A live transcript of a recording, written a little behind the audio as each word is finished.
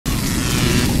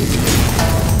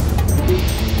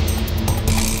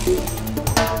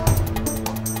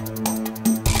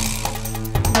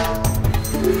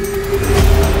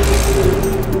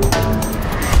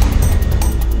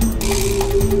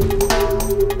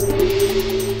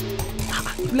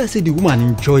let's say the woman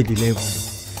enjoyed the level.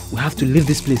 We have to leave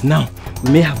this place now. We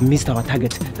may have missed our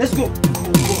target. Let's go.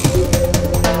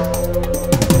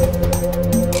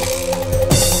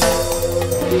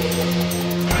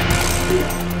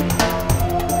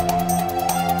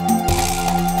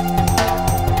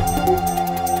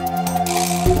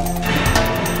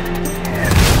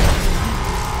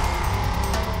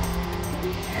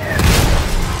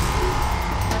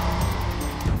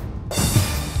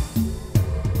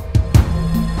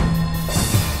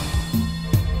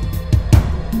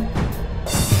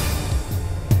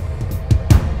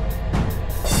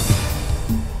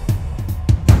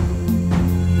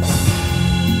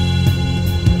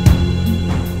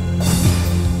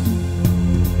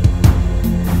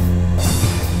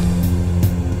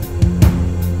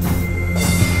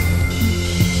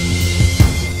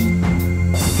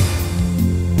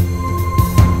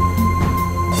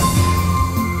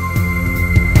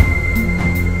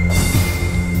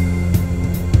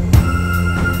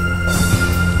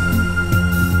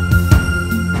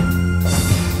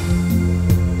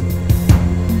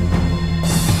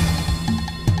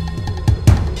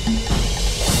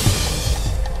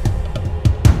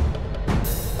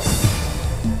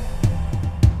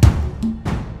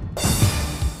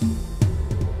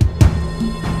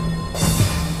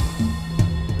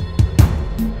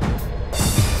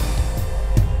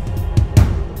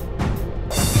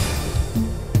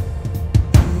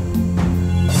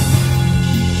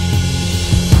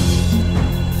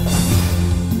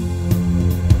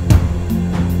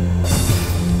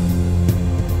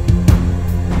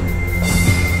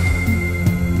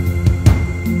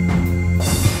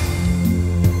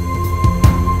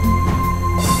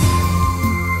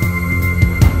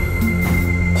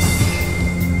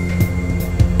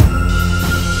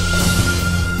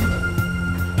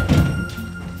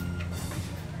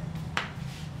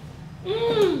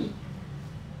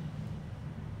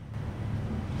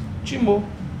 Chimbo,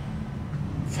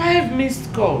 5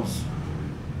 missed calls.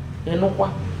 You know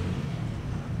what?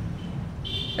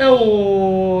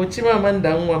 Oh,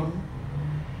 Chimamanda,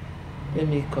 let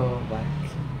me call back.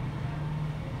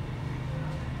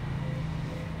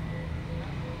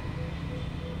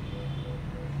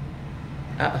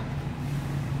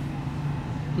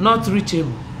 Not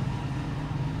reachable.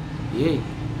 Yeah,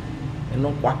 you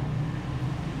know what?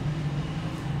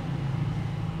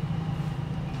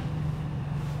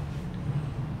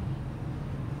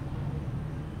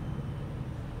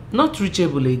 Not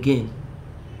reachable again.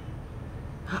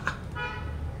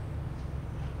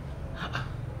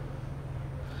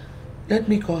 Let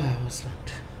me call her husband.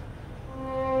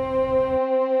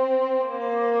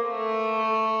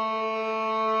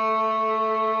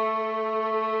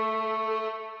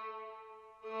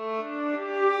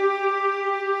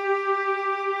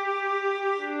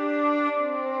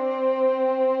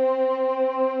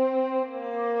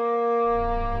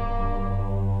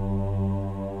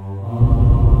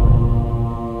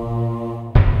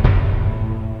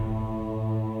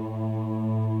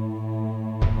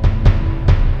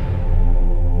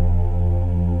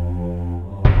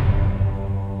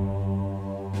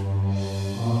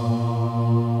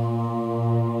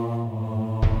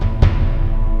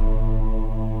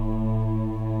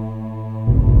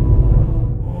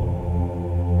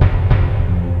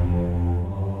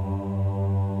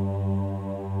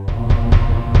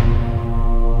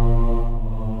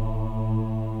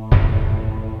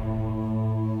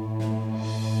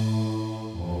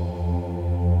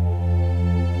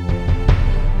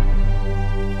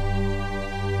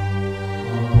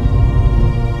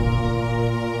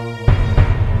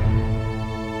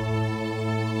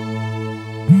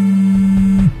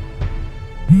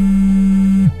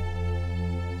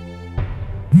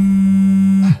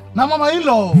 Now, Mama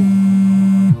in-law.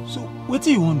 So, what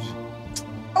do you want?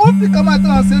 I want to come out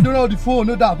and say don't have the phone,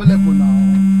 no that available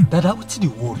now. Dada, what do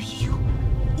you worry you?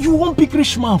 You want big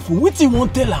rich man for? What do you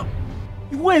want tell him?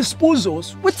 You want expose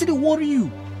us? What do they worry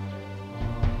you?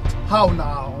 How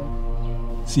now?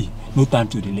 See, no time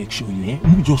to the lecture you, eh?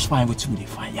 We just find what we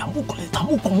find.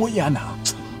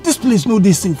 This place no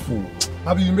dey sinful.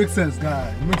 Abi, you make sense,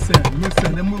 guy. You make sense. You make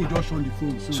sense. Then we will just on the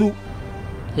phone. So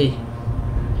hey.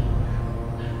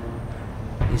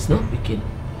 It's not picking.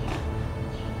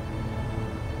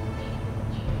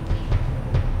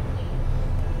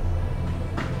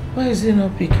 Why is it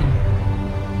not picking?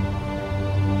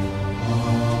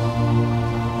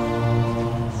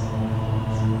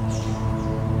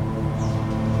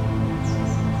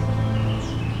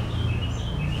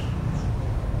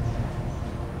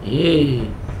 Hey.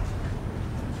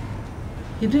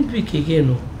 He didn't pick again,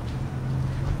 no.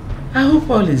 I hope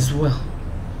all is well.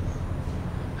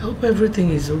 I hope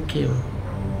everything is okay.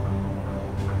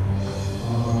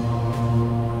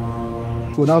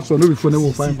 For now, so no before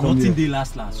never find come nothing here. dey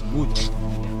last. Good.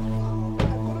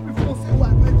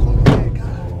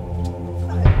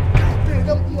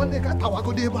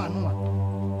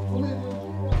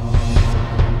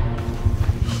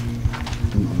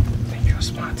 You're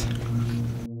smart.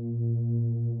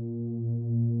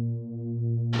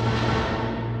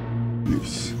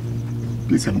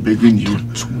 Please, I'm begging you. I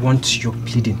don't want your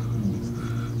pleading.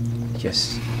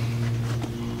 Yes.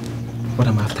 What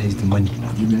I'm after is the money.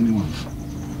 Give me anyone.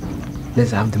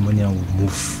 Let's have the money and we'll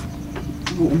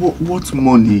move. What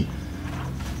money?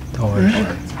 Don't worry.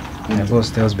 My boss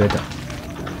tells better.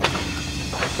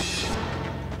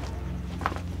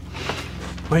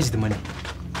 Where is the money?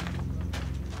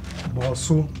 Boss,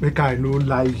 so make I no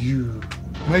lie you.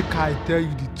 Make I tell you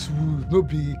the truth. No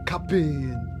be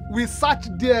capping. We search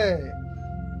there.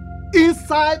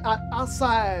 Inside and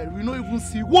outside, we don't even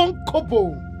see one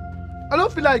kobo. I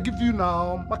don't feel like give you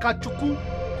now. Makachuku,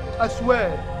 I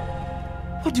swear.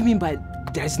 What do you mean by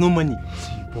there's no money?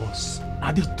 See, boss.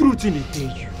 Now the truth in it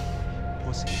tell you.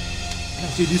 Boss, I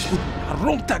say this could be a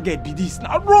wrong target be this.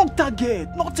 Now wrong target.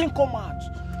 Nothing come out.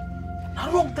 Now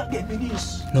wrong target be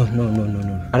this. No.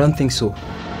 I don't think so.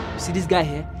 You see this guy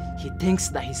here? He thinks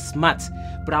that he's smart.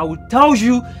 But I will tell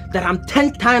you that I'm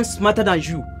 10 times smarter than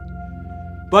you.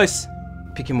 Boys,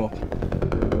 pick him up.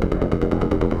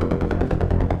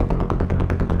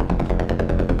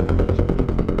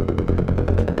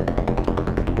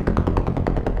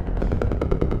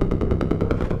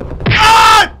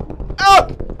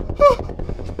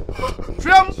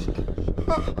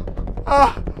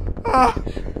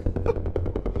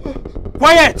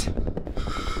 Quiet!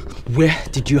 Where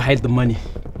did you hide the money?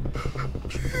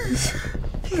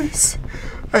 Please.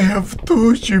 I have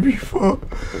told you before.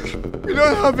 We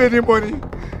don't have any money.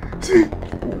 See,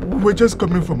 we're just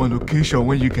coming from a location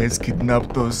when you guys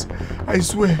kidnapped us. I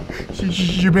swear,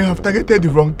 you may have targeted the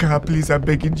wrong car. Please, I'm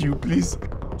begging you, please.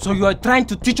 So you are trying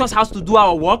to teach us how to do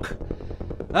our work?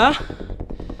 Huh?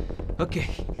 Okay.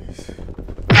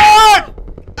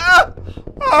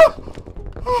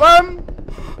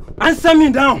 Answer me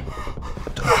now.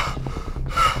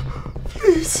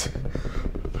 Please.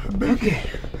 I'm begging. Okay.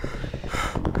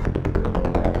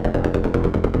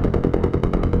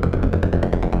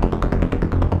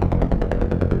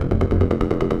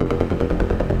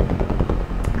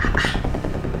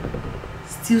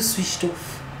 Still switched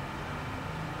off.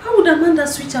 How would Amanda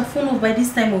switch her phone off by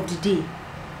this time of the day?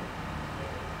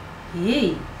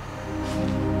 Hey.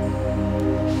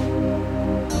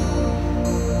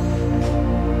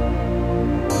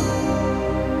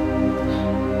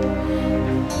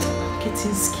 I'm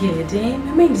getting scared, eh?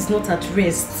 My mind is not at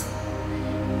rest.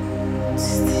 What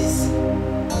is this?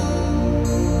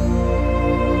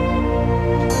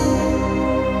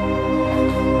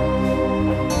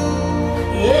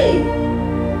 Hey!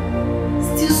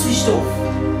 Still switched off.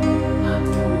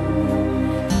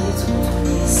 Let's go to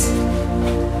this.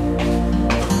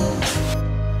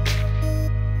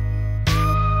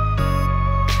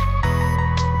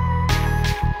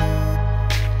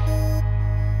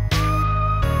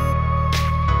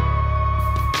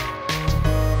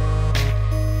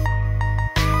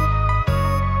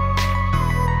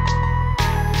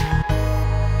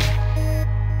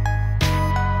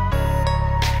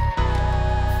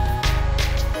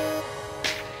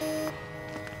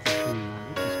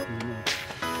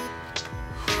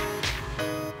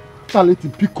 Let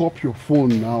him pick up your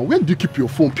phone now. Where do you keep your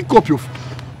phone? Pick up your phone.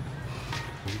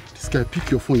 This guy, pick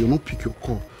your phone. You don't pick your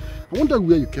call. I wonder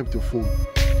where you kept your phone.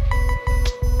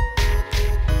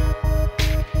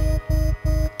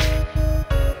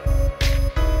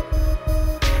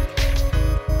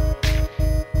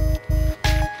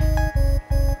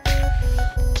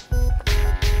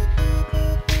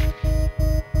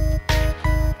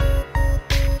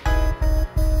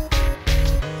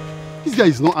 This guy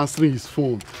is not answering his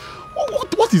phone.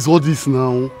 What is all this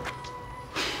now?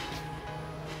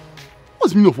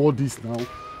 What's the meaning of all this now?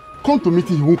 Come to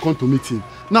meeting, he won't come to meeting.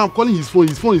 Now I'm calling his phone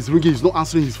is ringing, he's not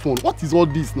answering his phone. What is all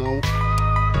this now?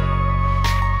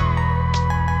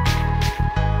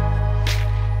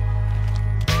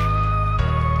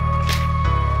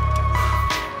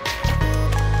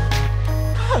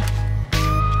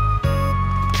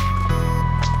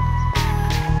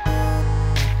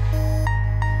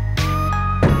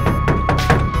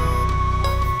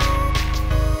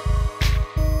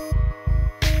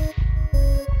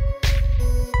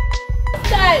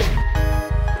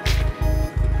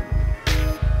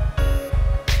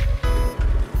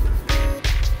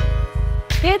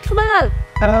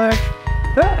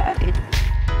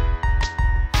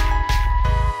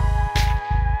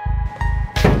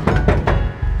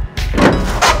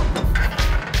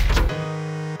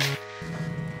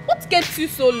 you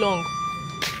so long?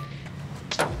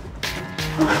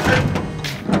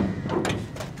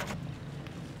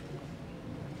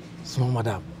 Small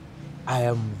madam, I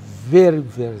am very,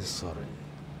 very sorry.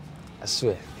 I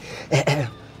swear.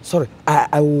 Sorry,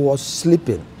 I was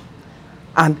sleeping.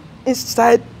 And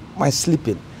inside my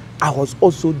sleeping, I was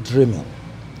also dreaming.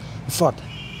 In fact,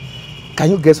 can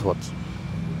you guess what?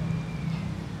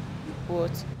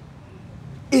 What?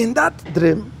 In that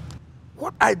dream,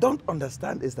 what I don't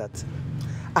understand is that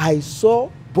I saw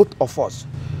both of us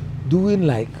doing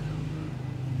like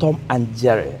Tom and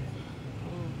Jerry.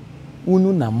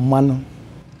 Unu na manu.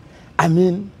 I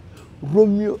mean,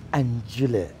 Romeo and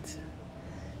Juliet.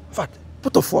 In fact,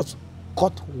 both of us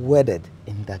got wedded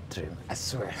in that dream. I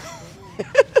swear.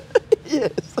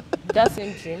 Yes. That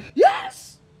same dream?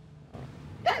 Yes.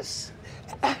 Yes.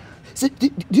 See,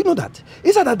 do you know that?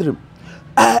 Inside that dream,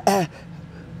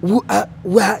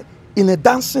 we are in a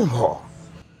dancing hall.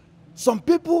 Some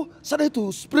people started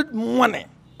to spread money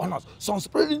on us. Some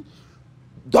spreading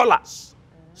dollars.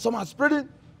 Some are spreading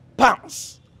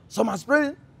pounds. Some are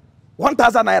spreading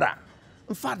 1,000 naira.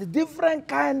 In fact, different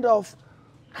kind of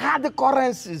hard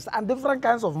currencies and different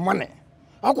kinds of money.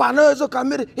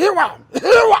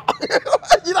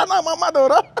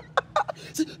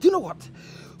 See, do you know what?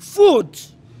 Food,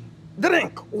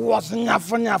 drink was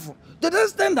nyafu nyafu. To the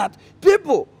extent that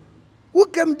people who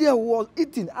came there was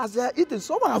eating. As they are eating,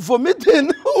 some are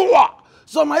vomiting.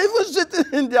 Some are even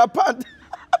shitting in their pants.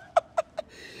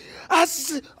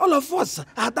 As all of us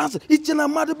are dancing,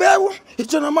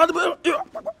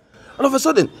 all of a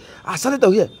sudden, I started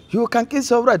to hear, you can kiss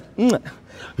her right.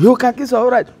 You can kiss her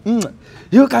right.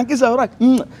 You can kiss her right.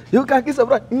 You can kiss her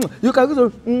right. You can kiss her.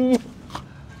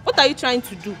 What are you trying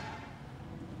to do?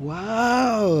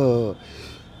 Wow.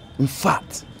 In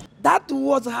fact, that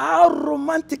was how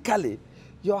romantically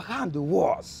your hand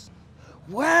was.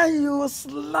 When you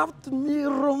slapped me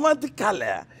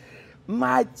romantically,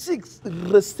 my cheeks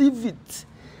received it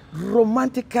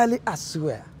romantically as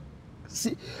well.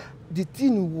 See, the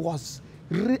thing was,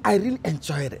 I really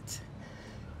enjoyed it.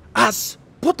 As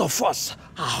both of us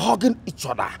are hugging each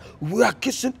other, we are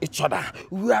kissing each other,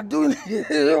 we are doing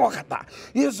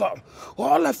yes,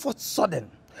 all of a sudden,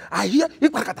 I hear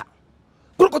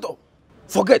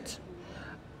forget.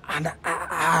 And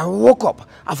I woke up.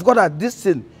 I forgot that this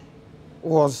thing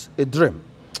was a dream.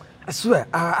 I swear,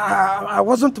 I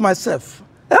wasn't myself.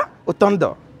 Yeah?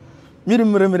 Otondo.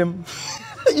 Mirim.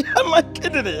 You are my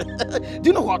kidney. Do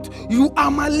you know what? You are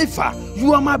my liver.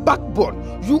 You are my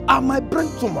backbone. You are my brain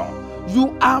tumor.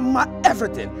 You are my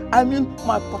everything. I mean,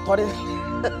 my pottery.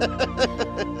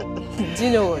 Do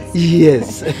you know what?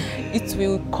 Yes. It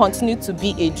will continue to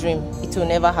be a dream. It will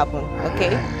never happen,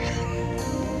 okay?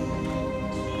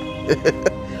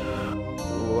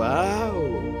 Wow.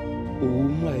 Oh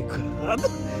my God.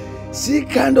 See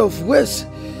kind of ways.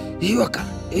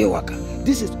 Iwaka.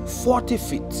 This is 40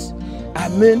 feet. I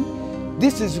mean,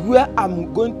 this is where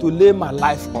I'm going to lay my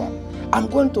life on. I'm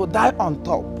going to die on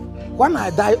top. When I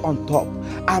die on top,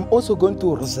 I'm also going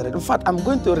to resurrect. In fact, I'm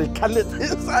going to recalculate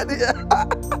inside here.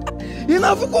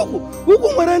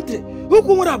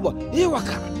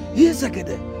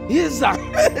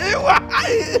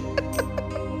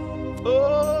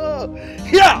 Oh,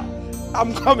 yeah,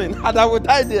 I'm coming and I will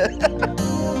die there.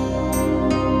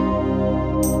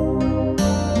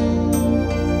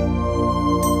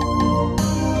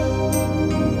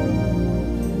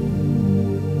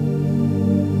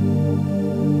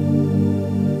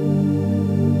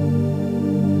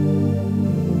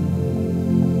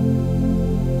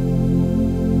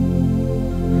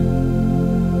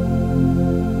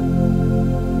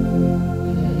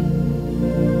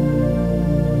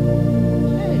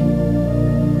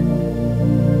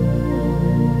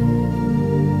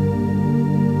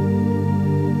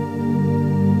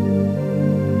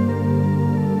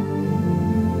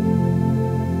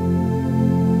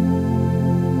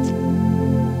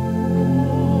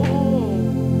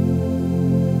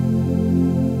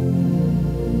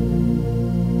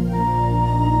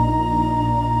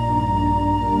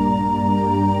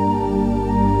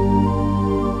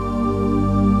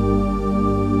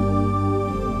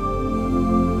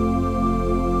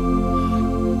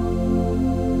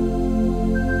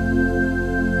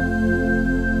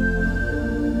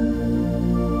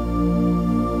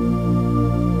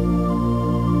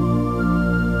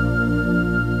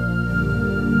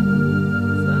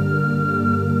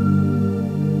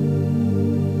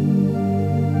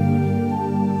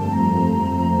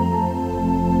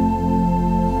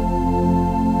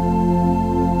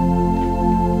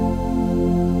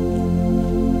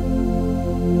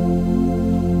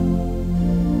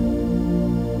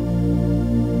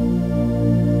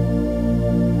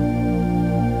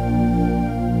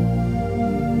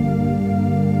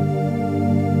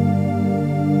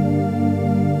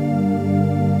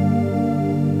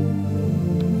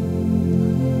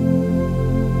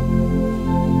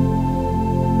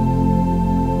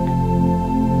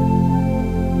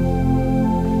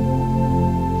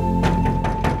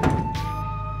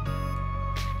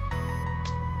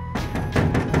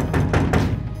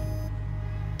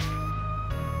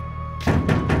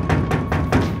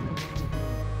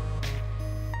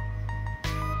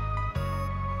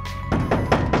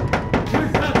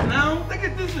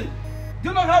 Do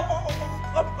you know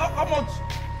how much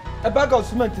a bag of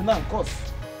cement now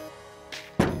costs?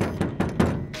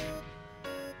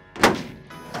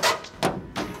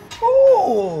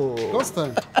 Oh!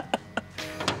 Constant.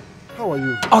 How are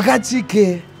you?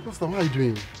 Ogachike. Constant, how are you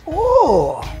doing?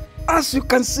 Oh! As you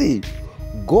can see,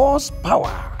 God's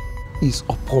power is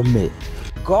upon me.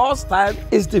 God's time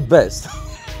is the best.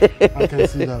 I can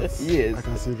see that. Yes. I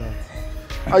can see that.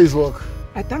 How is work?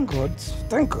 I thank God.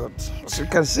 Thank God. As you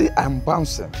can see, I'm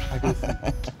bouncing. I can see.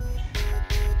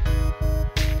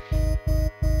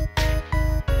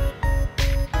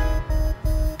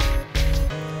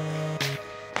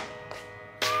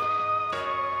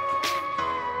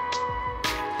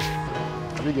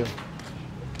 Abigail.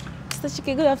 Mr.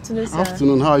 Chike, good afternoon, sir.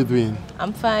 Afternoon, how are you doing?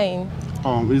 I'm fine.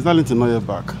 Is Darlington not yet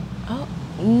back? Oh,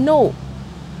 no.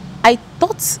 I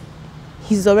thought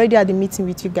he's already at the meeting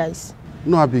with you guys.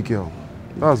 No, Abigail.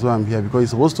 That's why I'm here, because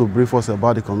he's supposed to brief us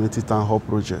about the community town hall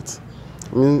project.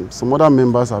 I mean, some other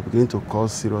members are beginning to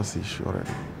cause serious issue already.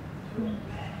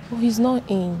 Oh, he's not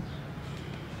in.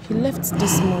 He left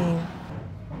this morning.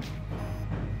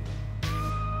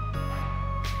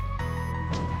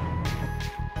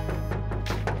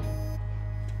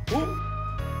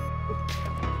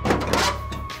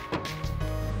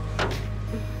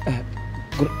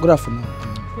 Good afternoon.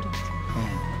 Good afternoon.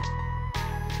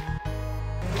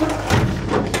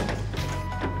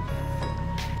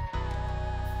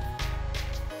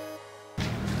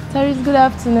 Terry, good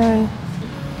afternoon.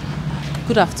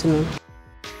 Good afternoon.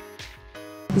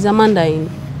 Is Amanda in?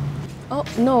 Oh,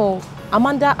 no.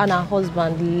 Amanda and her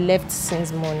husband left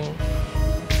since morning.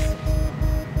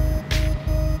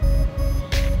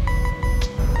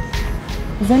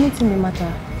 Is anything the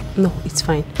matter? No, it's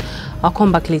fine. I'll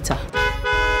come back later.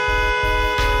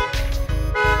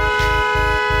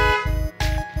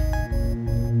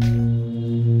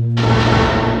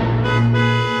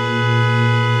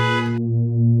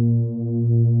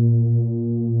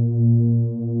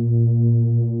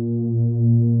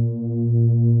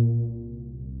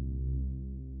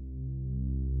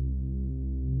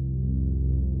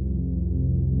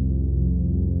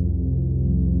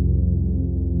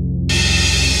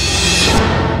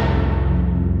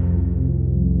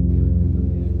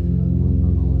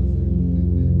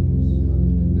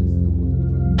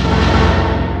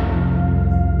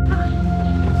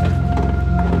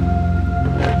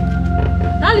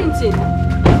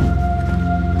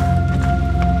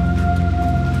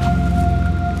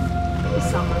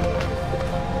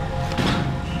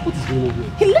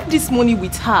 He left this morning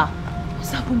with her.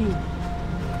 What's happening?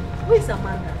 Where's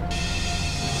Amanda?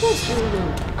 What's going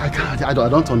on? I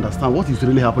don't understand what is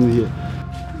really happening here.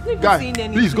 Guy,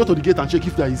 please go to the gate and check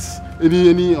if there is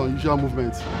any unusual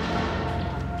movement.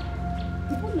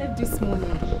 Who left this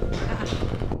morning?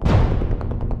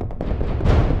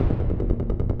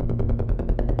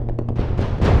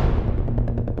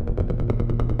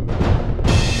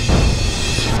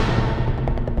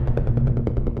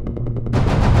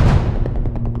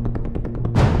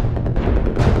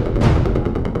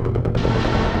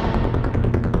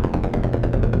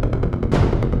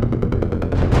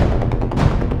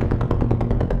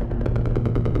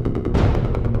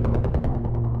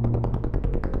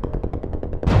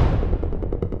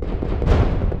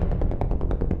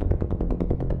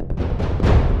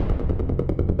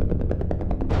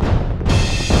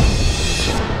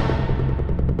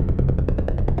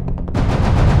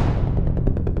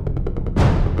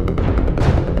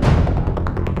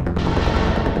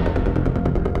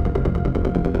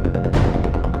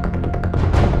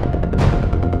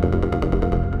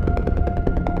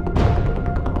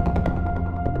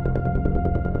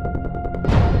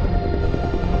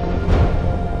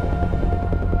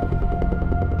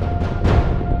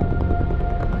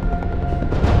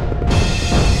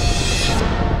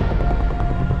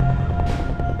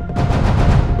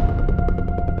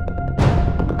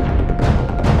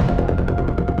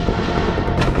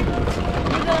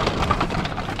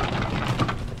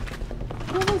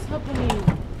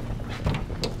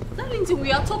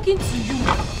 We are talking to you.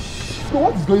 So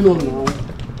what is going on now?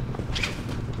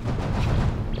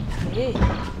 Hey.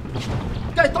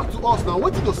 Guy, talk to us now.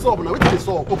 What did you solve now? What did you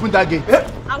solve? Open that gate.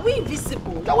 Are we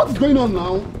invisible? Guy, what is going on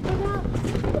now?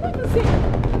 What are you saying?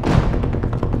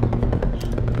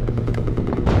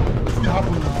 What will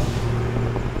happen now?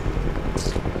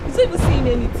 He's not even saying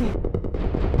anything.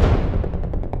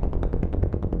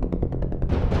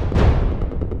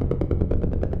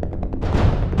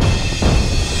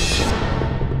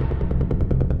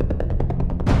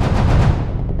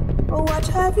 What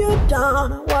have you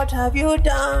done? What have you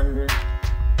done?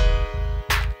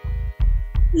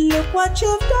 Look what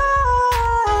you've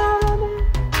done.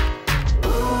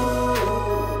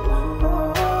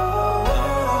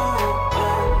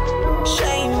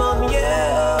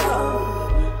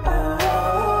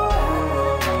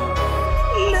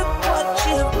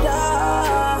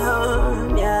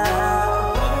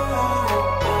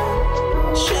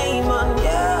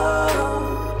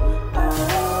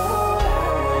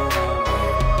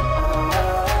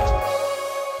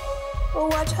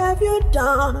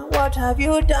 done? What have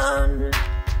you done?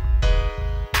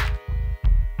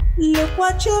 Look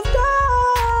what you've done.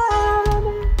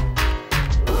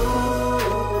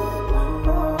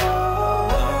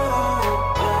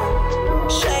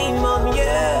 Shame on you.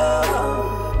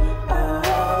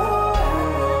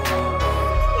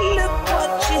 Look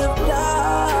what you've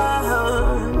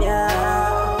done. Yeah.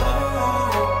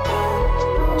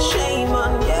 Shame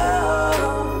on you.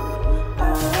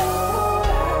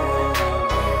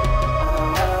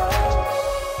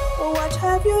 What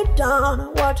have you done?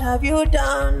 What have you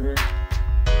done?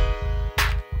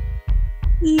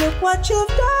 Look what you've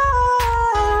done.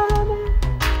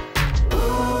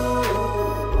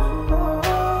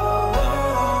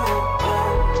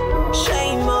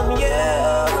 Shame on you.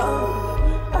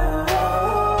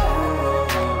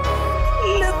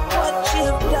 Look what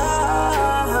you've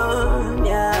done.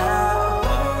 Yeah.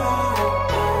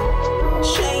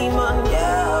 Shame on you.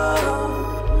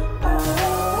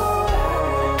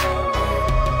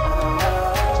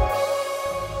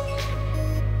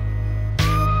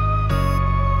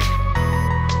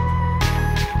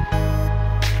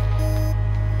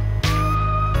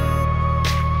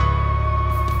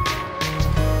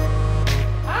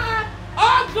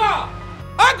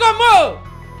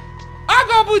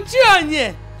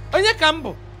 Onye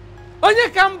kambo. Onye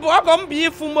kambo ogo mbi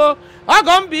ifumo.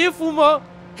 Ogo mbi ifumo.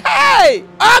 Hey!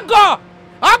 Ogo!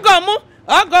 Ogo mu!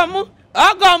 Ogo mu!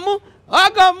 Ogo mu!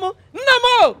 Ogo mu!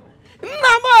 Nnamo!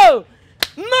 Nnamo!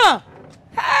 No!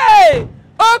 Hey!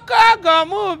 Ogo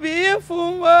mu bi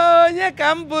ifumo. Onye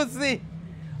kambo si.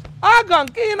 Ogo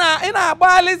nke ina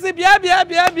agbalisi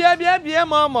bia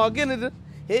mama gini.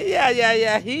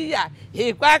 Hiya.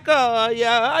 Hikwako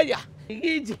ya.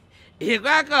 Iji.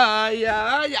 Ikwako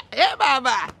ya.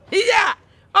 Baba. Hiya.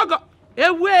 Ogo.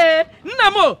 Ewe.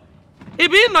 Nnamo.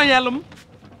 Ibi no yelum.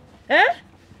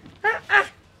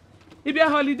 Ibi a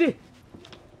holiday.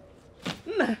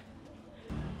 Nna.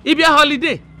 Ibi a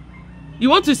holiday. You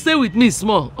want to stay with me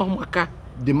small? Oh my God.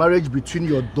 The marriage between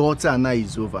your daughter and I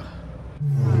is over.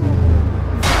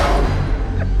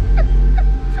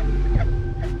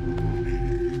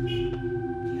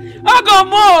 Ogo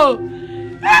mo.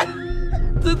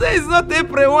 Today is not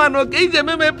April 1, okay?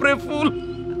 April Fool.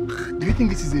 Do you think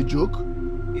this is a joke?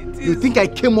 You think I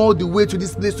came all the way to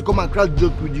this place to come and crack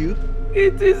joke with you?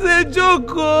 It is a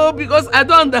joke, because I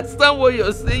don't understand what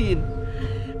you're saying.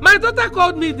 My daughter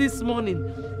called me this morning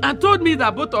and told me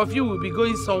that both of you will be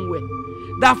going somewhere.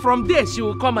 That from there she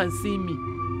will come and see me.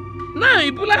 Now,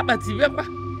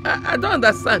 I don't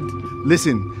understand.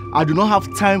 Listen, I do not have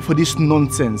time for this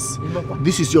nonsense.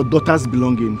 This is your daughter's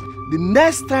belonging. The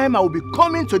next time I will be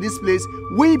coming to this place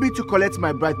will be to collect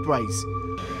my bride price.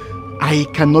 I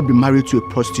cannot be married to a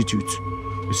prostitute.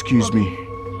 Excuse me.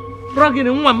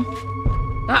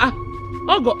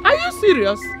 Ogo, are you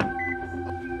serious?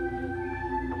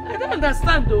 I don't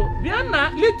understand though.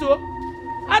 Bianna, Lito,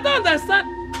 I don't understand.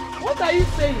 What are you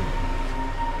saying?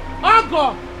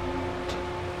 Ogo!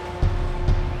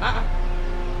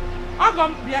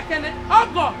 Ogo, Biakene,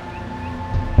 Ogo!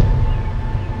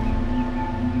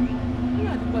 You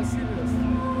are serious.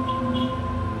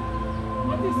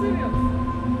 What is serious?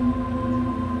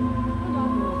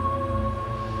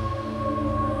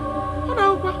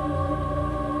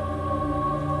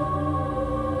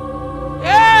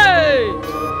 Hey!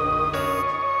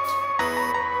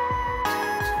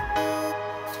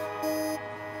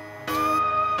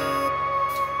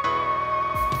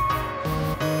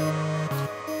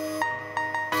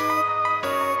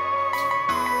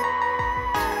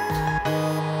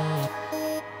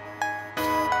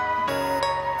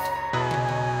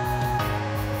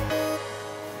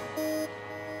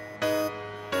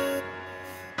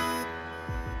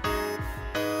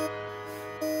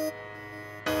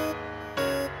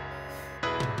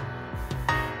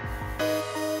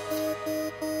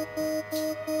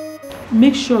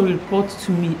 Make sure you report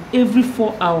to me every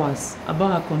 4 hours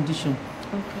about her condition.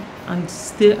 Okay. And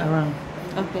stay around.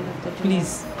 Okay, Dr.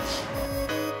 Please.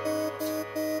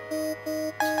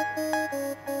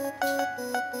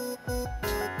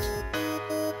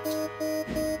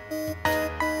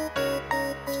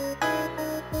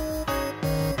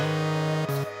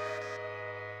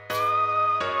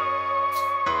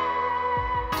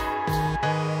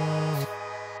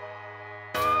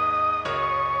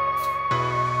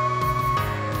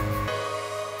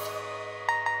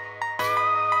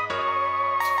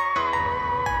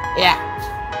 Yeah.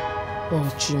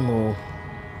 Oh, Chimo.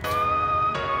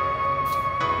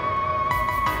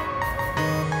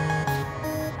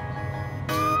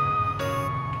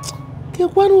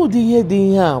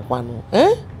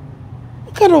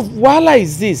 What kind of wala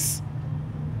is this?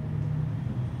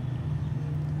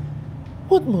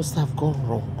 What must have gone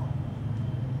wrong?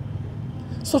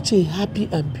 Such a happy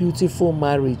and beautiful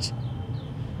marriage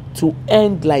to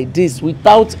end like this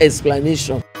without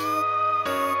explanation.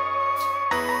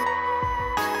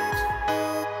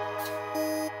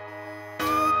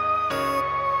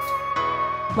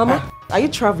 Mama, are you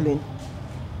traveling?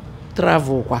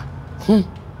 Travel?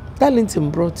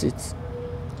 Darlington brought it.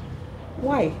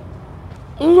 Why?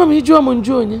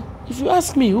 If you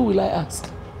ask me, who will I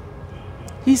ask?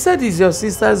 He said it's your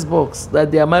sister's box,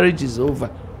 that their marriage is over.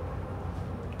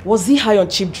 Was he high on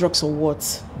cheap drugs or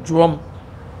what? Drum.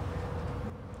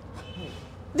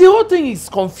 The whole thing is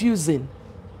confusing.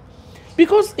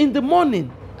 Because in the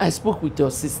morning, I spoke with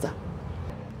your sister.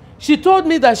 She told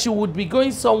me that she would be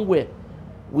going somewhere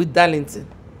with Darlington.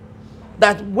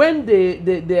 That when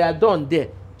they are done there,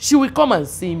 she will come and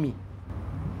see me.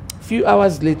 A few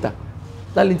hours later,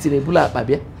 Darlington Ebula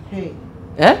Babia. Hey.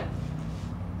 Eh?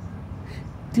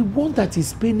 The one that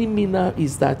is paining me now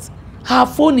is that her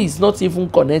phone is not even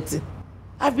connecting.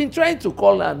 I've been trying to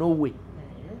call her, no way.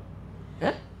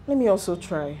 Eh? Let me also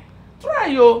try. Try,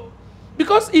 yo.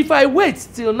 Because if I wait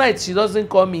till night, she doesn't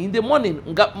call me. In the morning,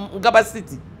 Ngaba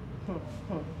City.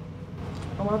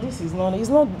 Well, this is not,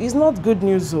 it's not good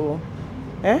news, though.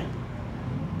 Eh?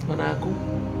 Monaco.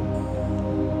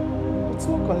 It's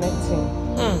not connecting.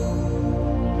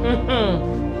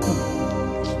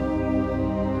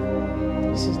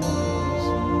 This is not good news.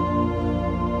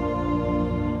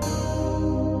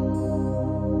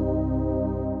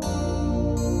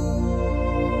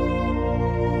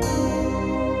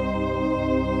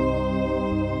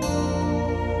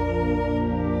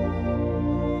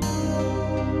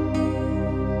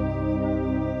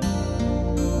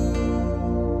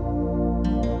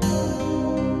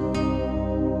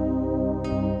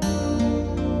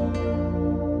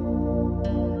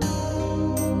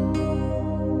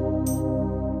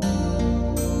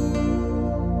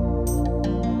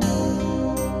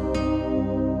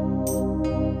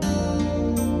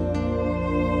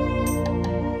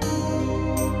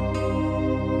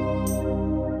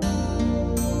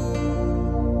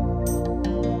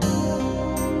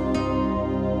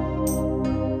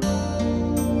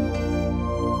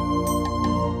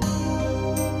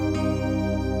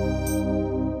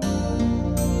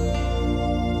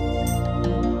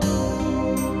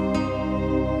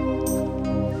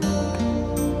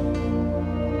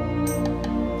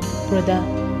 Brother,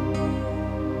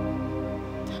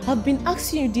 I've been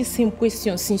asking you this same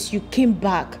question since you came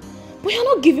back, but you're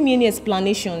not giving me any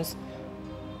explanations.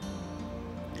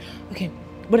 Okay,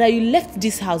 brother, you left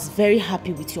this house very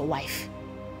happy with your wife,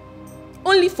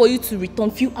 only for you to return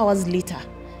a few hours later.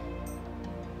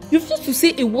 You refused to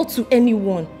say a word to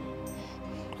anyone.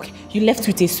 Okay, you left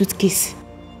with a suitcase.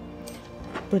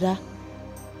 Brother,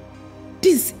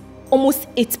 this is almost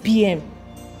 8 p.m.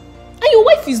 and your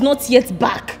wife is not yet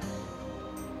back.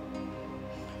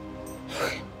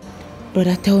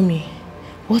 Brother, tell me,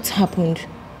 what happened?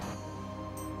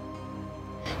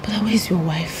 Brother, where's your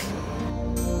wife?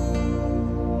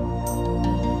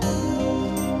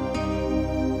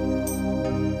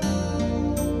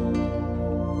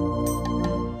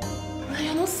 Brother,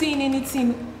 you're not saying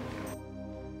anything.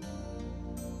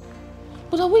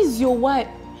 Brother, where's your wife?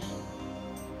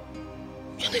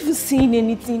 You're not even saying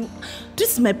anything.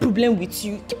 This is my problem with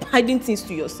you. Keep hiding things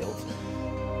to yourself.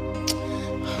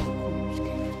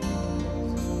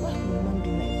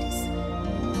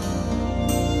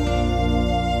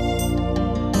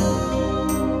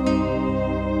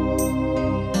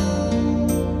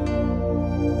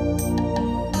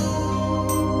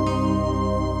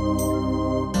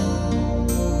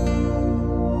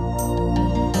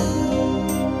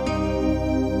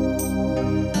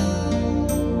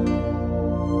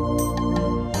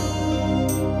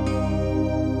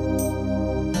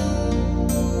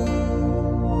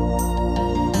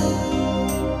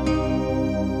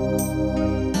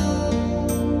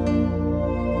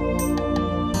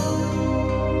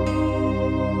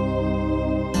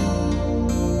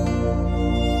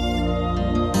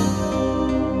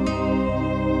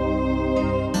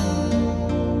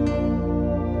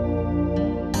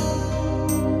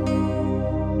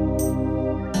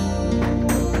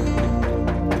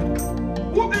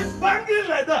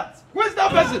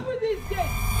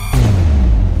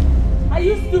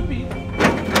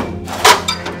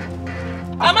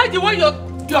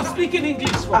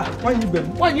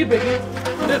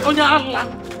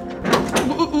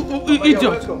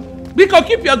 Idiot. Because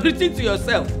keep your greeting to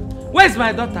yourself. Where's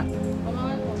my daughter?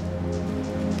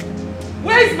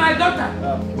 Where's my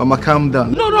daughter? Mama, calm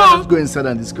down. No. Let's go inside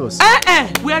and discuss.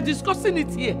 We are discussing it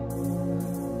here.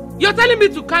 You're telling me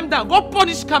to calm down. Go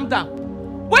punish, calm down.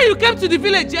 When you came to the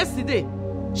village yesterday,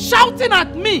 shouting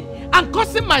at me and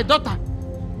cursing my daughter,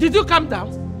 did you calm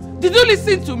down? Did you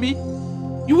listen to me?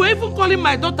 You were even calling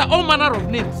my daughter all manner of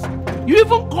names. You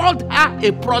even called her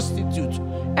a prostitute.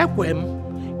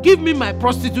 Ekwem, give me my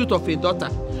prostitute of a daughter,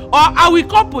 or I will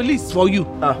call police for you.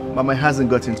 Mama hasn't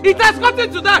gotten to it. It has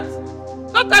gotten to that.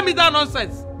 Don't tell me that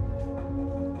nonsense.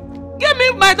 Give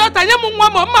me my daughter.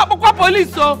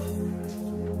 Police. So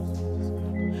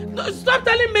no, stop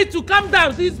telling me to calm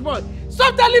down, this boy.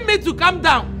 Stop telling me to calm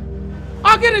down.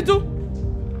 I'll get it too.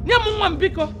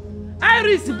 Biko.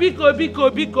 Iris,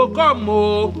 Biko, come,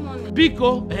 oh.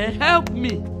 Biko, help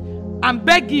me and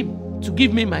beg him to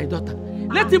give me my daughter.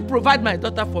 Let him provide my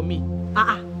daughter for me.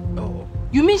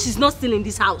 You mean she's not still in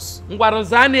this house? What is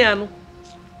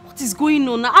going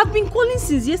on now? I've been calling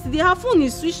since yesterday. Her phone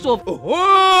is switched off.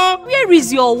 Oh. Where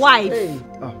is your wife? Hey.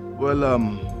 Well,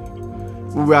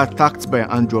 we were attacked by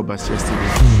armed robbers yesterday.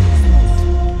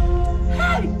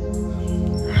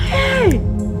 Hey!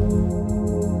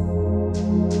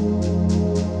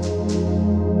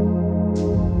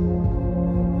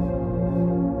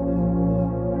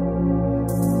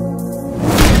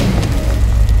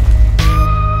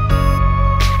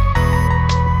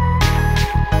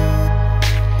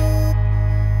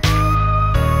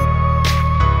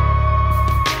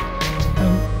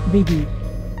 Baby,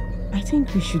 I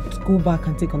think we should go back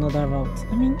and take another route.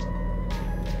 I mean...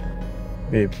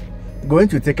 Babe, going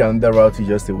to take another route is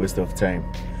just a waste of time.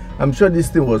 I'm sure this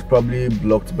thing was probably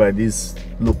blocked by these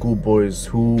local boys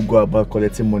who go about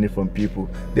collecting money from people.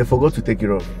 They forgot to take it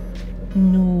off.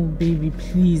 No, baby,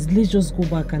 please. Let's just go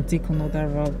back and take another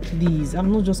route, please.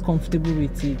 I'm not just comfortable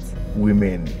with it.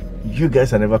 Women, you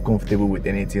guys are never comfortable with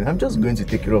anything. I'm just going to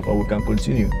take it off and we can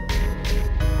continue.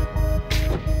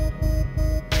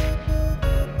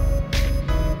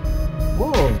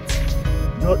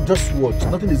 Just watch.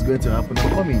 Nothing is going to happen. I'm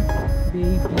coming.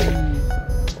 Baby.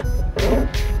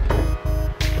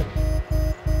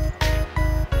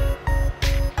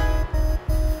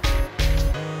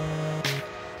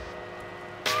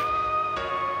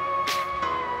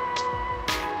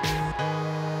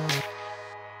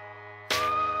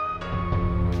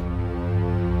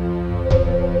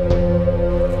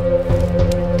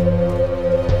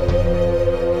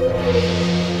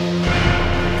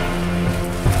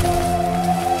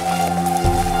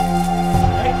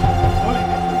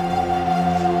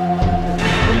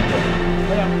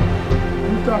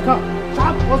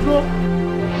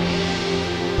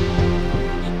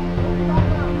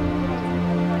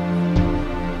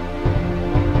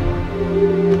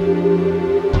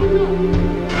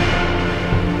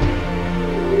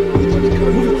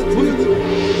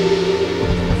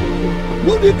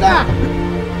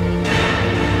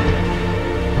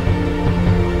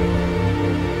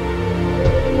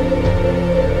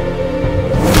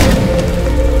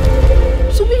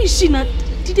 So where is she now?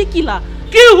 Did they kill her?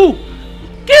 Kill who?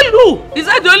 Kill who? Is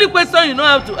that the only question you know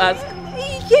how to ask?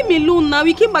 He came alone now.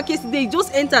 He came back yesterday. He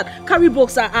just entered, carried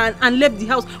box and left the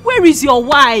house. Where is your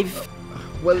wife?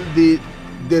 Well, they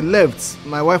left.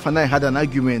 My wife and I had an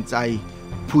argument. I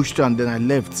pushed her and then I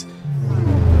left.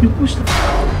 You pushed her?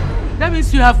 That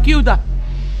means you have killed her.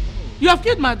 You have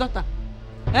killed my daughter.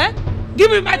 Eh?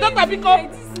 Give me my daughter, because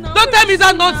don't tell me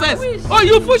that nonsense. Oh,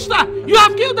 you pushed her. You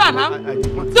have killed her now.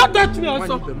 Don't touch me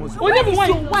also. Stop calling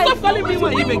me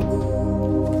my even.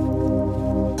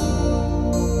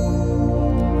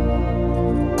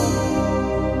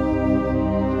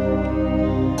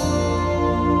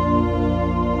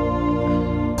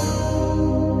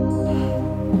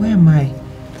 Where am I?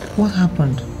 What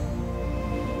happened?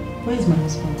 Where is my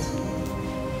husband?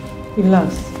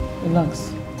 Relax.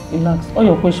 All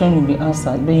your questions will be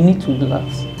answered, but you need to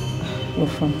relax. You're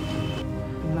fine.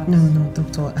 No,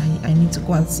 doctor. I need to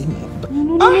go and see my doctor.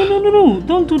 No.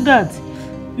 Don't do that.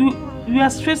 You are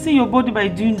stressing your body by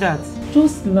doing that.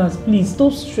 Just relax, please.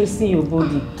 Stop stressing your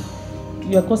body.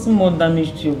 You are causing more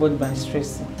damage to your body by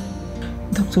stressing.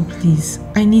 Doctor, please.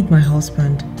 I need my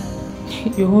husband.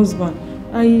 Your husband?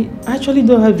 I actually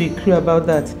don't have a clue about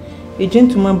that. A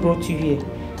gentleman brought you here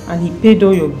and he paid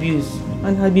all your bills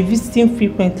and has been visiting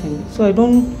frequently. So I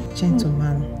don't...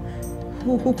 Gentleman?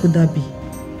 Who could that be?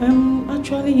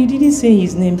 Actually, he didn't say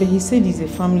his name, but he said he's a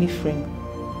family friend.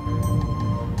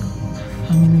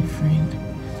 Family friend?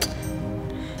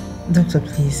 Doctor,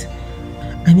 please.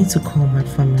 I need to call my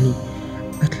family,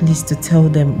 at least to tell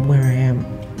them where I am.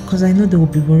 Because I know they will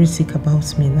be very sick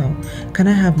about me now. Can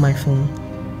I have my phone?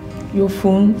 Your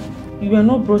phone? You are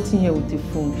not brought in here with a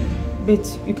phone. But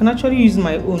you can actually use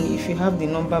my own if you have the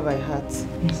number by heart.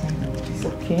 Yes, I know.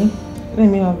 Okay. Let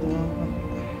me have the number.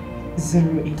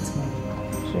 081.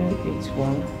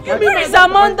 081. Where is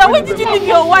Amanda? Where did you leave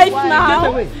your wife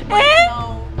now? Eh?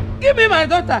 Give me my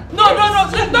daughter. No.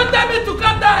 Don't tell me to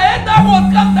calm down. I hate that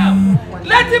word. Calm down.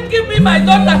 Let him give me my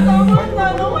daughter. No.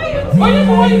 Why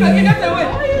you can get away?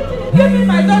 Give me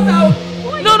my daughter.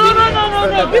 No.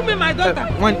 Give me my daughter.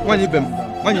 Come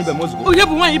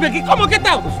on, get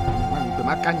out.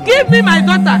 Give me my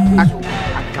daughter.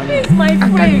 Please, my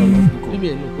friend.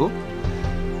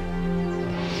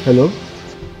 Hello?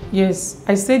 Yes,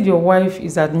 I said your wife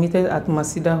is admitted at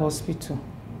Macida Hospital.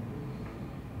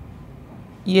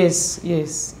 Yes.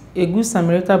 A good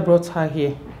Samaritan brought her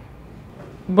here.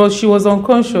 But she was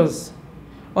unconscious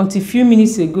until a few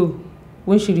minutes ago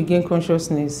when she regained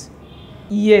consciousness.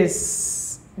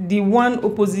 Yes, the one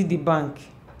opposite the bank.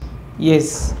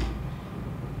 Yes.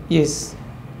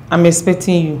 I'm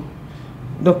expecting you.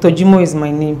 Dr. Jimo is my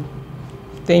name.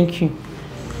 Thank you.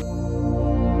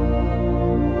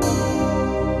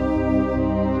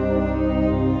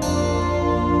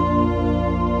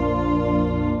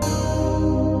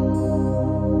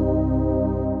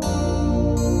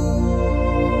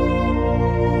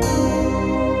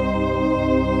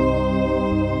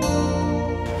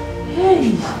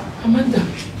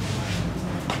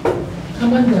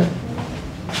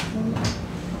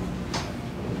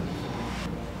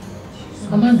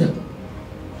 Amanda.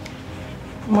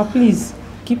 Ma, please,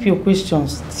 keep your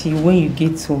questions till when you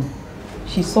get home.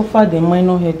 She suffered a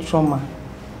minor head trauma.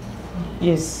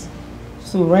 Yes.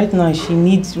 So right now she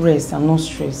needs rest and not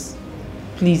stress.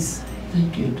 Please.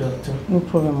 Thank you, doctor. No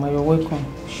problem, ma. You're welcome.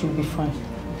 She'll be fine.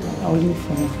 I'll leave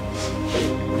for you.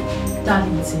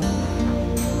 Darlington.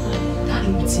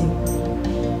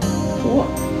 What?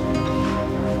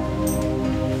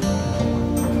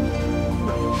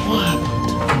 What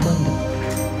happened, Amanda?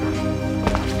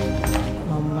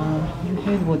 Mama, you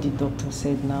heard what the doctor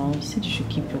said now. He said you should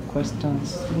keep your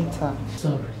questions later.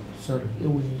 Sorry. Sorry.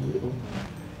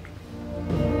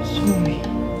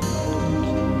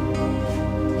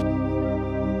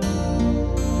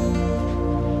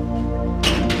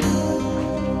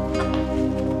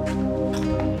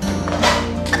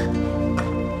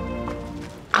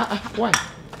 Why?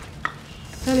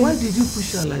 Why did you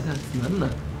push her like that, Nana?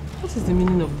 What is the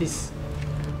meaning of this?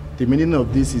 The meaning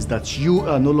of this is that you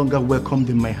are no longer welcomed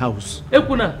in my house.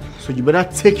 Ekuna. So you better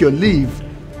take your leave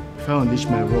if I unleash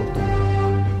my wrath.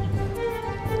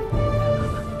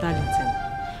 Darlington,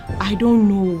 I don't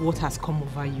know what has come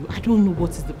over you. I don't know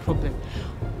what is the problem.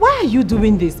 Why are you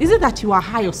doing this? Is it that you are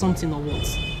high or something or what?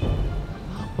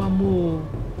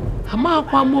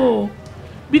 Akwamo.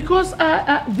 Because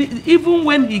even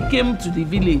when he came to the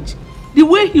village, the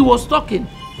way he was talking,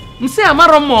 he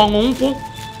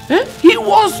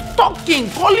was talking,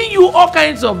 calling you all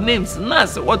kinds of names.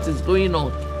 Nas, what is going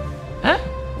on?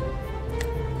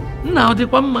 Now the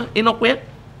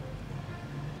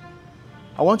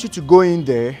I want you to go in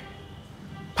there,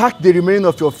 pack the remaining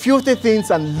of your filthy things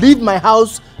and leave my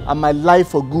house and my life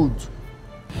for good.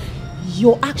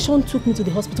 Your action took me to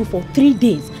the hospital for 3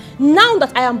 days. Now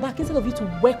that I am back, instead of you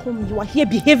to welcome me, you are here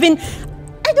behaving.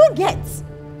 I don't get.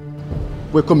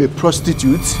 Welcome a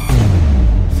prostitute?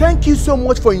 Thank you so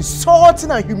much for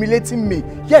insulting and humiliating me.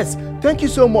 Yes, thank you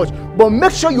so much. But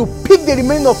make sure you pick the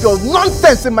remaining of your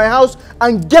nonsense in my house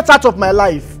and get out of my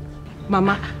life.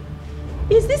 Mama,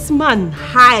 is this man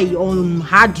high on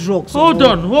hard drugs? Hold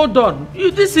on.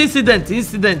 This incident. You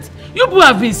people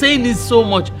have been saying this so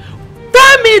much.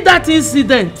 Tell me that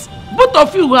incident. Both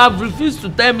of you have refused to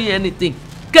tell me anything.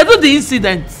 Can do the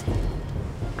incident.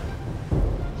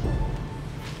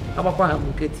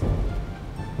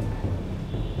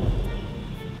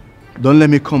 Don't let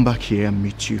me come back here and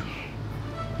meet you.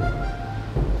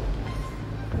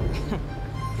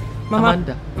 Mama,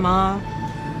 Amanda. Ma.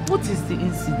 What is the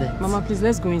incident? Mama, please,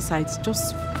 let's go inside.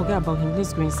 Just forget about him.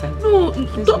 Let's go inside. No,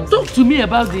 talk to me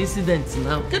about the incident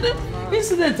now. Can the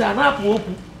incident are not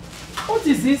open? What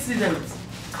is the incident?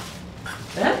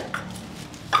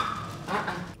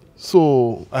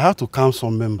 So I had to count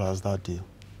some members that day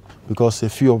because a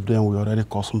few of them were already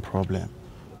causing problem.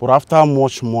 But after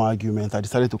much more argument, I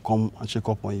decided to come and check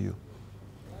up on you.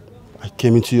 I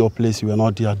came into your place, you were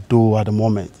not there though at the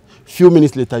moment. Few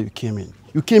minutes later, you came in.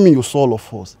 You came in, you saw all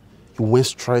of us. You went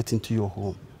straight into your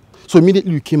home. So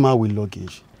immediately you came out with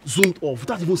luggage. Zoomed off,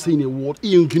 without even saying a word.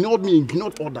 He ignored me,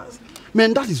 ignored others.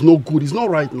 Man, that is not good. It's not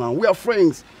right now. We are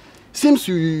friends. Seems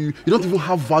you don't even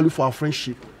have value for our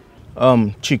friendship.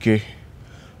 Chike,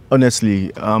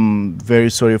 honestly, I'm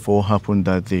very sorry for what happened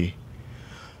that day.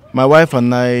 My wife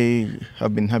and I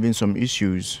have been having some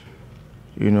issues,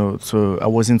 so I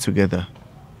wasn't together.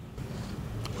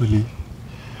 Really?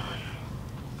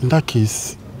 In that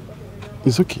case,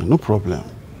 it's okay, no problem.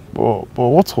 But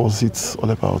what was it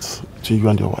all about between you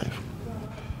and your wife?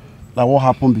 Like what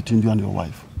happened between you and your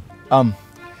wife?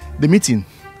 The meeting.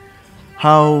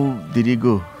 How did it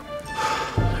go?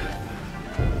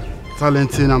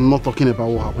 Talentine, I'm not talking about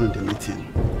what happened in the meeting.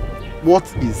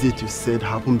 What is it you said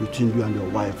happened between you and your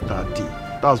wife that day?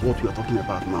 That's what we are talking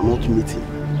about now, not meeting.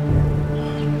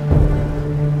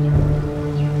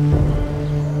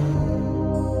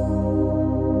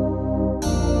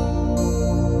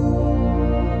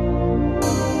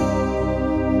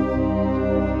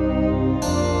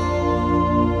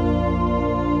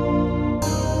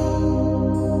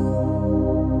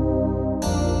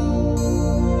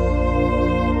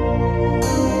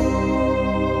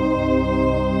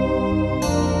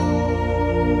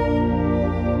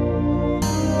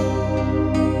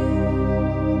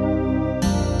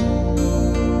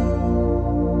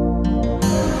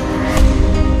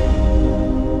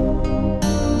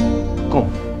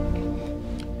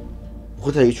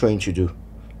 What are you trying to do?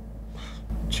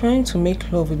 Trying to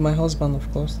make love with my husband,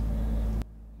 of course.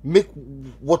 Make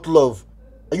what love?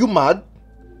 Are you mad?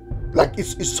 Like,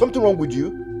 is something wrong with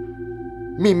you?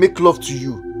 Me make love to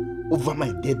you over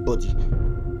my dead body.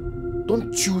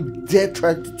 Don't you dare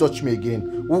try to touch me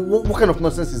again. What kind of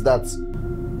nonsense is that?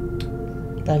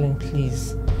 Darling,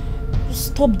 please.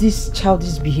 Stop this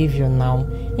childish behavior now.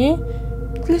 Eh?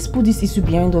 Let's put this issue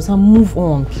behind us and move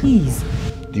on, please.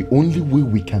 The only way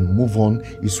we can move on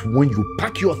is when you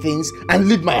pack your things and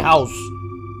leave my house.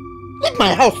 Leave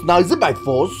my house now, is it by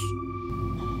force?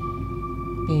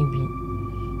 Baby,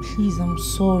 please, I'm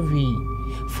sorry.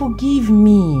 Forgive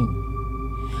me.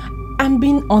 I'm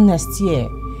being honest here.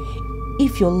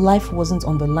 If your life wasn't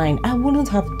on the line, I wouldn't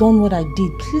have done what I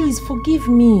did. Please, forgive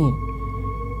me.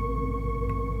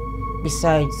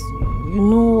 Besides, you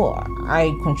know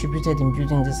I contributed in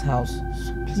building this house.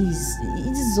 So please,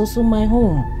 it is also my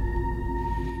home.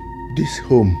 This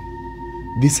home,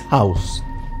 this house,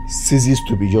 ceases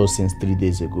to be yours since 3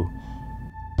 days ago.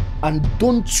 And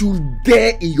don't you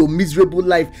dare in your miserable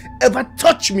life ever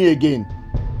touch me again.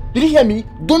 Did you hear me?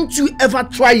 Don't you ever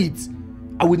try it.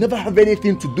 I will never have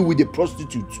anything to do with a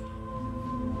prostitute.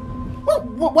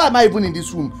 Why am I even in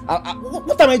this room?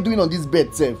 What am I doing on this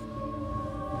bed, Seth?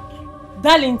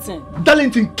 Darlington.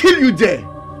 Darlington, kill you there.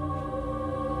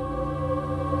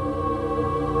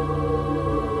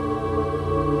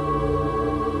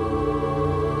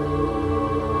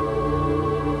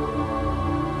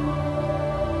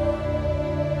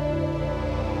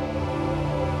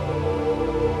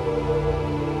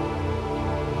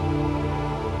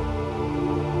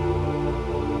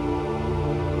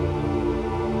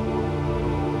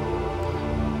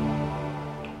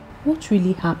 What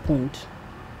really happened?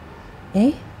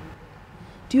 Eh?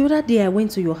 The other day I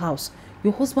went to your house.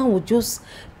 Your husband was just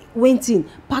went in,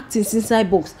 packed his inside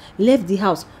box, left the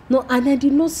house. No, and I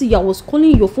did not see you. I was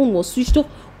calling, your phone was switched off.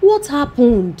 What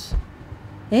happened?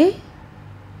 Eh?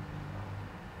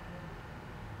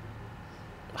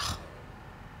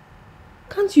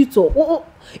 Can't you talk? Oh,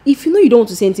 if you know you don't want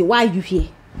to say anything, why are you here?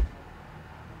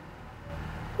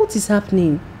 What is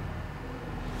happening?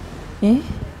 Eh?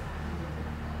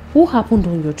 What happened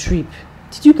on your trip?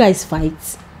 Did you guys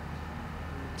fight?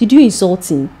 Did you insult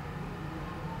him?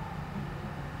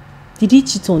 Did he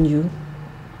cheat on you?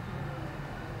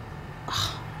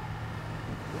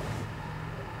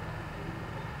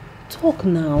 Talk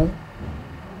now.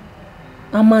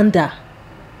 Amanda.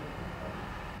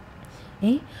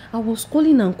 Eh? I was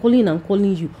calling and calling and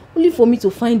calling you, only for me to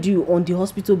find you on the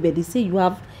hospital bed. They say you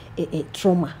have a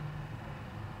trauma.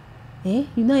 Eh?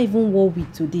 You're not even well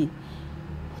with today.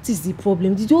 What is the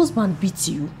problem? Did your husband beat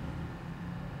you?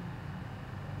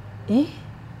 Eh?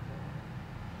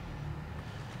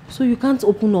 So you can't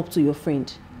open up to your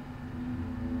friend.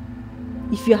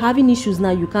 If you're having issues now,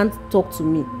 you can't talk to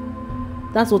me.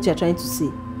 That's what you're trying to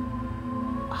say.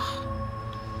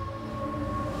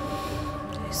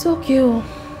 It's okay.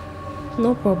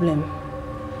 No problem.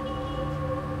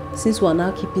 Since we're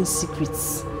now keeping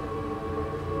secrets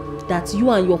that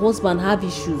you and your husband have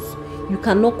issues, you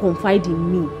cannot confide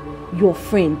in me, your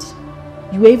friend.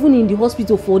 You were even in the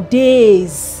hospital for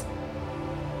days.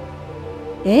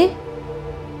 Eh?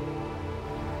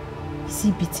 Is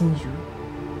he beating you?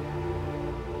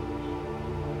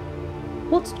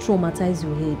 What traumatized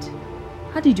your head?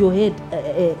 How did your head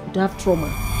have trauma?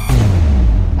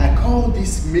 I called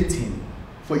this meeting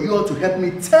for you all to help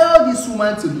me tell this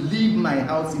woman to leave my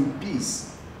house in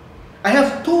peace. I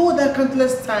have told her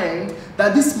countless times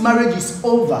that this marriage is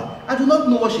over. I do not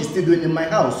know what she's still doing in my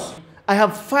house. I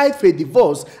have filed for a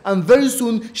divorce and very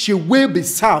soon she will be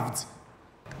served.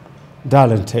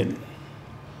 Darlington,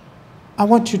 I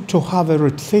want you to have a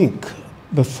rethink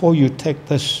before you take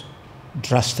this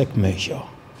drastic measure.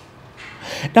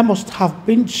 There must have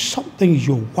been something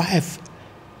your wife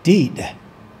did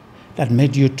that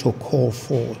made you to call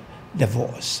for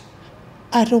divorce.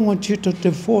 I don't want you to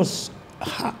divorce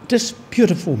this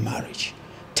beautiful marriage.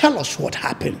 Tell us what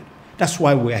happened. That's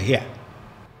why we're here.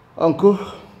 Uncle,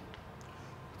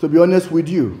 to be honest with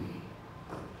you,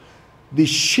 the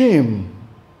shame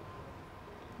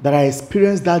that I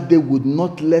experienced that day would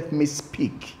not let me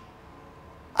speak.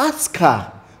 Ask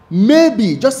her.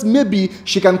 Maybe, just maybe,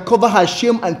 she can cover her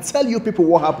shame and tell you people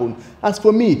what happened. As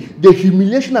for me, the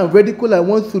humiliation and ridicule I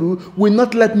went through will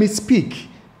not let me speak.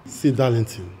 See,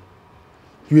 Darlington,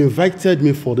 you invited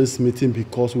me for this meeting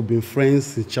because we've been friends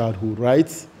since childhood, right?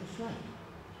 That's right.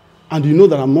 And you know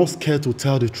that I'm not scared to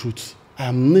tell the truth. I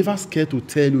am never scared to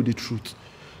tell you the truth.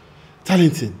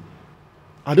 Darlington,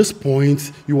 at this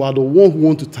point, you are the one who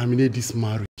wants to terminate this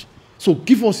marriage. So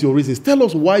give us your reasons. Tell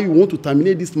us why you want to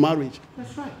terminate this marriage.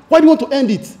 That's right. Why do you want to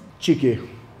end it? Chike,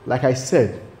 like I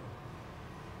said,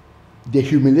 the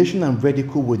humiliation and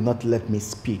ridicule would not let me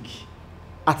speak.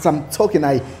 As I'm talking,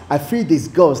 I feel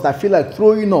disgust. I feel like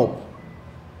throwing up.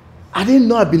 I didn't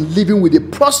know I've been living with a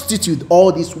prostitute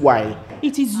all this while.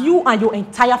 It is you and your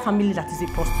entire family that is a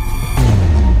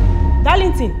prostitute.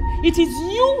 Darlington, it is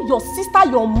you, your sister,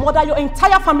 your mother, your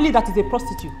entire family that is a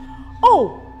prostitute.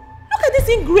 Oh, look at this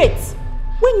ingrate.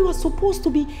 When you are supposed to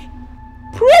be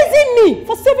praising me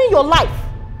for saving your life.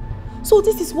 So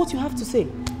this is what you have to say.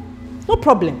 No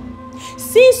problem.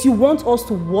 Since you want us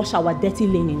to wash our dirty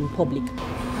linen in public, I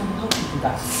will help you do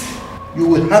that. You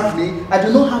will help me? I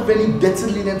do not have any dirty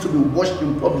linen to be washed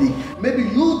in public. Maybe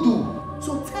you do.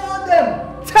 So tell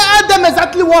them. Tell them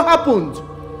exactly what happened.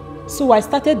 So I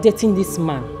started dating this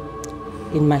man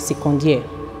in my second year.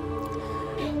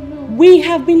 We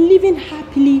have been living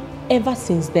happily ever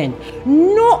since then.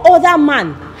 No other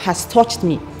man has touched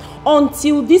me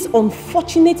until this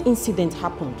unfortunate incident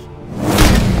happened.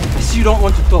 I see you don't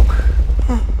want to talk.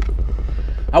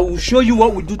 I will show you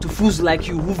what we do to fools like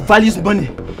you who values money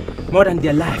more than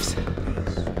their lives.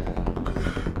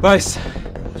 Boys,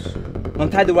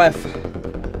 untie the wife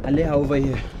and lay her over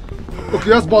here. Okay,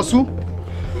 yes, Bossu.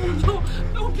 No,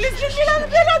 please,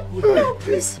 no,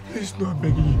 please, no, I'm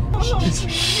begging you. Please.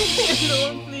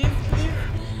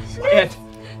 Quiet.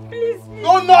 Please.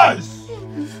 No noise.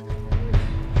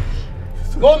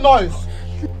 No noise.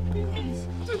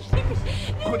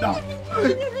 Go down.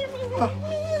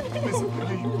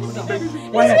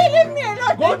 Quiet. Leave me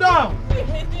alone. Go down.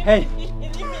 Hey,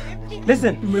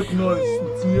 listen. You make noise.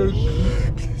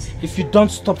 If you don't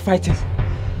stop fighting,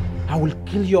 I will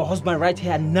kill your husband right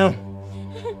here and now.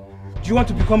 Do you want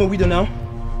to become a widow now?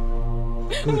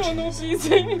 Good. No, please.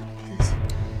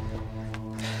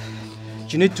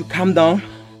 You need to calm down,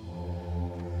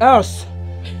 else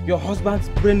your husband's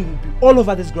brain will be all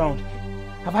over this ground.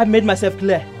 Have I made myself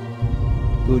clear?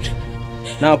 Good.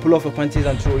 Now pull off your panties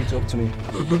and throw it up to me.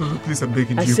 No, please, I'm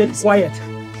begging you. I said please. Quiet.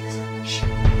 Shh.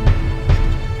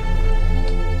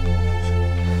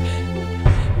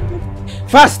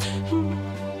 Fast!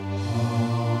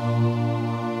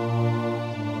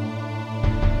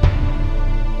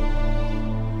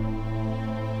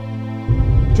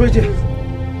 Throw it here.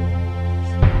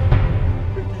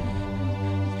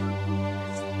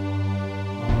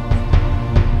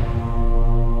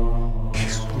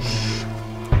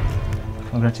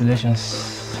 Congratulations.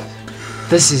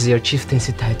 This is your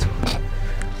chieftaincy title.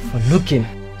 For looking.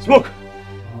 Smoke!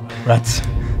 Rats.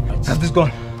 Have this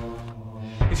gun.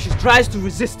 If she tries to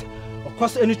resist or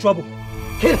cause any trouble,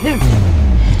 kill him!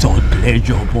 It's all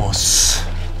pleasure, boss.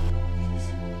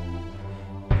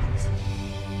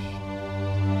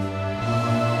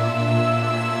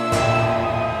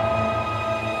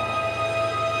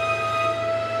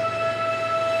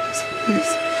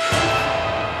 Please.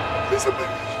 Please, I'm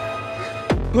begging.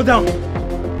 Go down.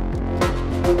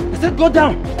 I said go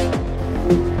down.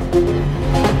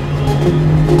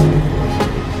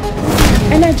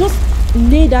 And I just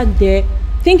lay that there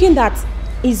thinking that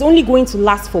it's only going to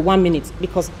last for 1 minute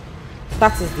because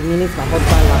that is the minute my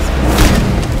husband lasts for.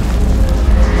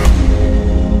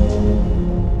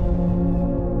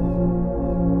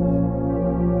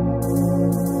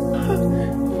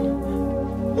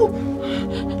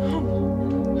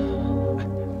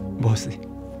 Bossy.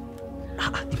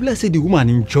 If let's say the woman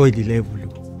enjoy the level,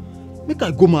 make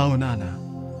her go my own now.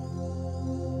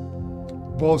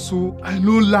 Bossu, I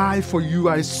no lie for you,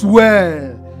 I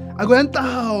swear. I go enter.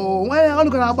 Why are you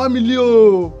gonna buy me?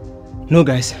 No,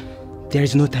 guys, there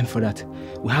is no time for that.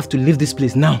 We have to leave this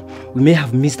place now. We may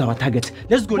have missed our target.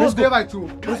 Let's go. Let's go. Let's go.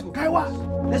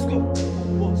 Let's go.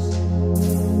 Boss.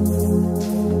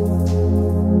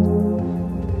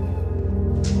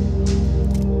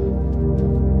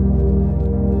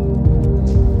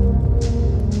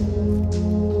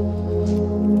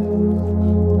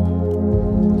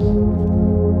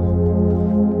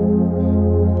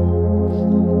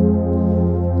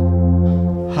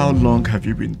 long have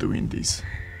you been doing this?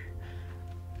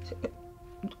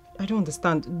 I don't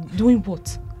understand. Doing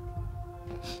what?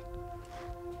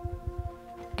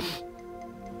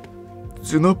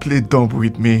 Do not play dumb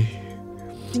with me.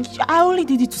 I only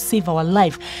did it to save our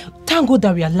life. Thank God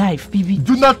that we are alive, baby.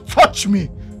 Do not touch me!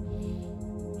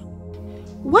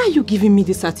 Why are you giving me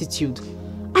this attitude?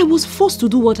 I was forced to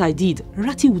do what I did.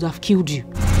 Ratty would have killed you.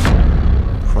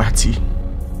 Ratty?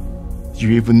 You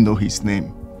even know his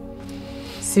name?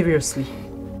 Seriously?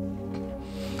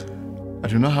 I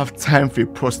do not have time for a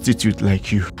prostitute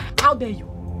like you. How dare you?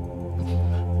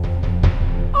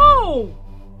 Oh!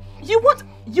 You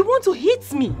want to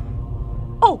hit me?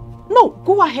 Oh, no,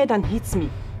 go ahead and hit me.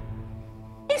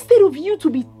 Instead of you to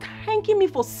be thanking me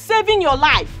for saving your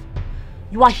life,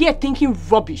 you are here thinking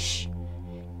rubbish.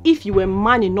 If you were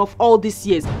man enough all these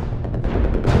years. How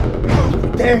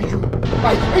dare you!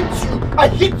 I hate you! I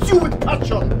hate you with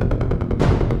passion!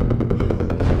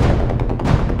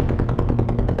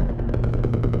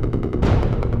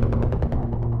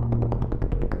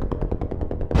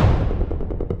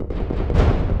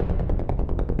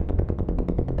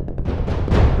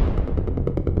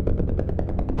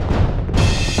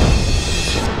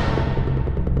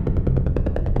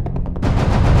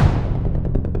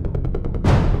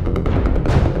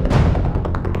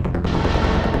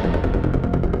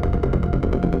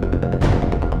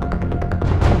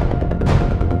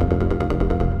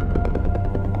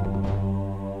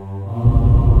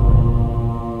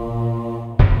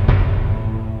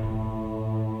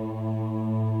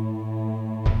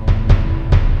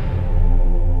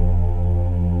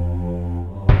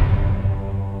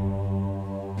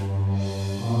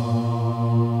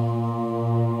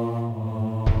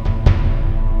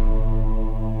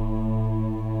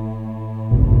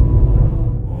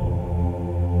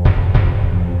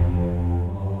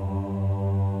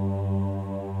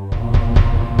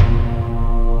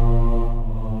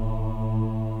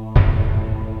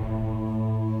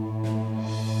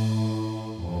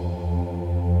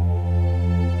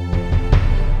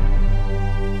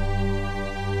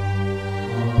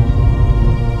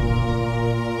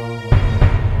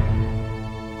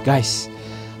 Guys,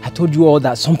 I told you all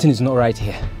that something is not right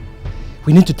here.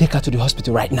 We need to take her to the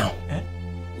hospital right now. Eh?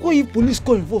 What if police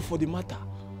come involved for the matter?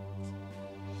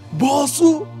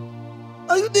 Bossu!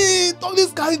 Are you the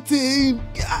tallest kind of thing?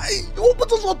 You won't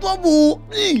put us on trouble.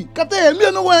 Me, Kate,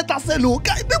 me no want to sell.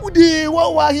 People dey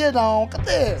what here now,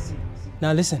 Kate.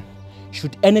 Now listen,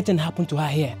 should anything happen to her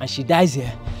here and she dies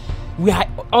here, we are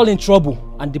all in trouble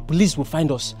and the police will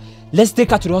find us. Let's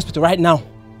take her to the hospital right now.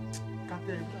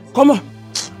 Come on.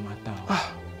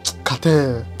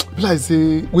 Kate, like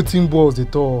say waiting balls they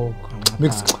talk.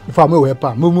 Mix if I'm away,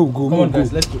 pa, go. Come on,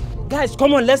 guys, let's go. Guys,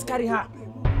 come on, let's carry her.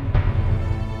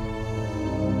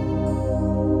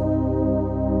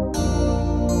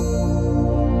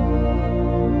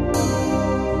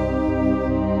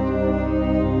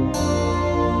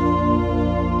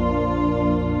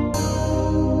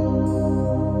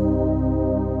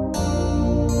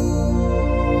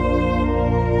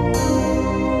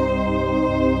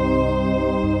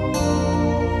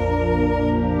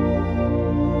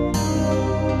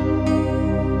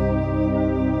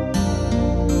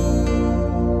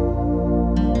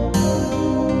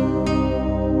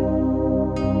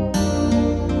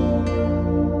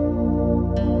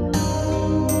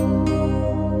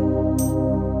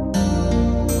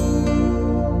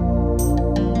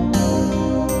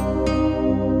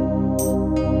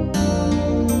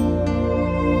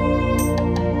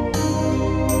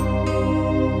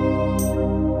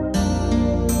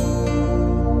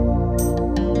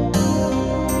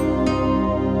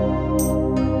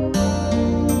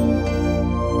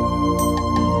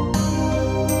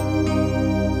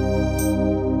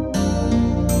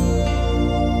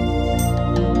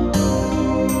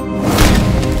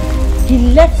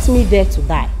 Left me there to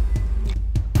die.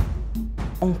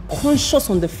 Unconscious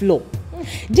on the floor.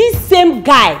 This same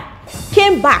guy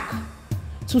came back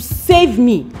to save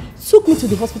me, took me to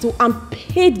the hospital and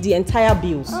paid the entire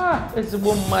bills. Ah, it's a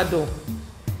woman.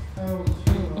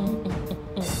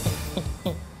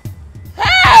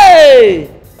 Hey!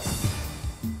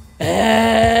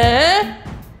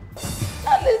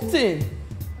 Listen.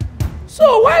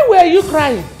 So why were you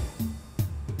crying?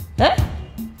 Eh?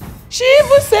 She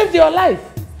even saved your life.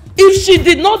 If she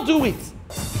did not do it,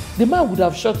 the man would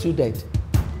have shot you dead.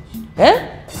 Eh?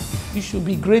 You should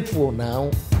be grateful now.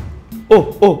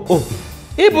 Oh.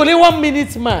 If only 1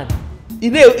 minute, man.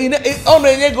 Because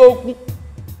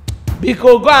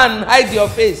go and hide your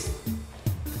face.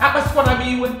 Instead of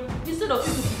you to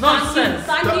be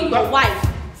thanking your wife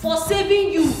for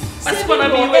saving you, saving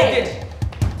your head.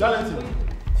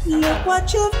 Look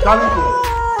what you've done.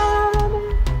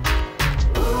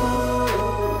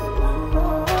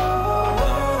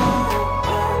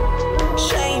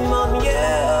 Shame on you.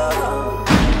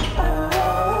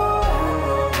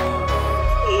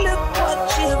 Look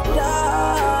what you've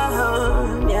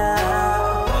done.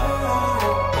 Yeah.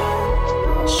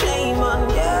 Shame on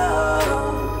you.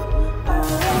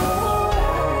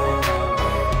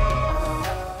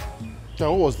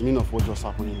 What was the meaning of what just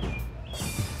happened in there?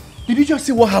 Did you just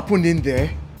see what happened in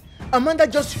there? Amanda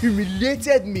just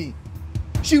humiliated me.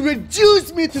 She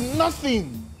reduced me to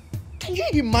nothing. Can you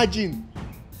imagine?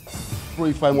 Bro,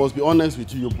 if I must be honest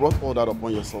with you, you brought all that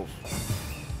upon yourself.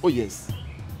 Oh yes.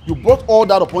 You brought all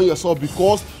that upon yourself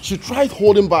because she tried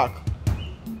holding back.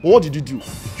 But what did you do?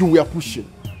 You were pushing.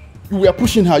 You were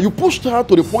pushing her. You pushed her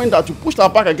to the point that you pushed her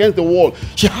back against the wall.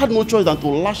 She had no choice than to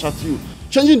lash at you,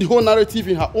 changing the whole narrative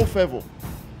in her own favor.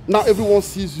 Now everyone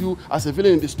sees you as a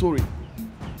villain in the story.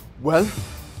 Well,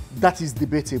 that is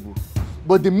debatable.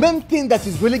 But the main thing that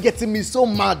is really getting me so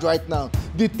mad right now,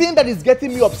 the thing that is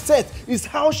getting me upset is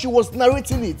how she was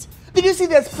narrating it. Did you see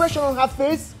the expression on her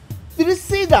face? Did you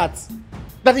see that?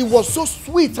 That it was so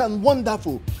sweet and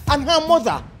wonderful. And her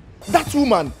mother, that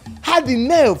woman, had the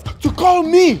nerve to call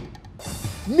me,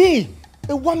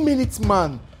 a 1 minute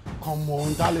man. Come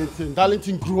on, Darlington.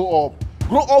 Darlington, grow up.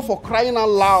 Grow up for crying out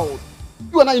loud.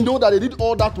 You and I know that they did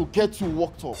all that to get you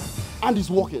worked up. And it's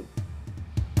working.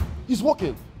 It's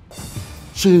working.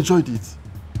 She enjoyed it.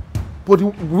 But the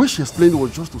way she explained it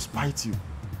was just to spite you.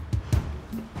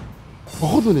 But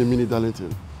hold on a minute,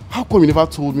 Darlington. How come you never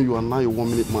told me you are now a 1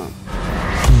 minute man?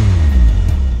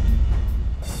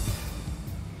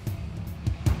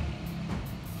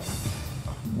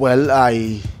 Well,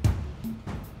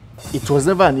 it was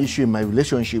never an issue in my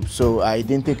relationship, so I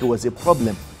didn't think it was a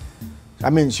problem. I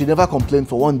mean, she never complained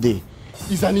for one day.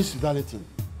 It's an issue, Darlington.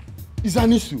 It's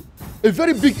an issue. A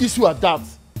very big issue at that.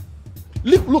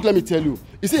 Look, let me tell you.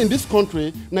 You see, in this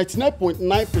country,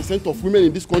 99.9% of women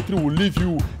in this country will leave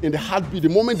you in the heartbeat the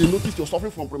moment they notice you're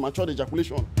suffering from premature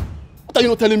ejaculation. What are you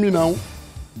not telling me now?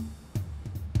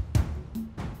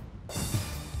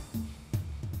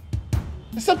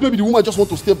 Except maybe the woman just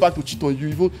wants to stay back to cheat on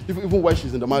you, even while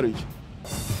she's in the marriage.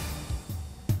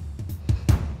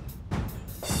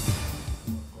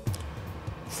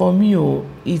 For me,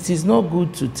 it is not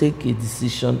good to take a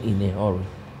decision in a hurry,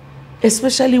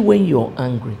 especially when you're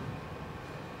angry.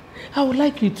 I would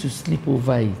like you to sleep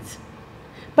over it.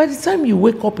 By the time you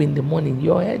wake up in the morning,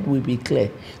 your head will be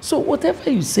clear. So whatever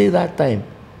you say that time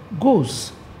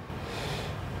goes.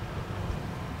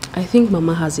 I think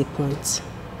Mama has a point.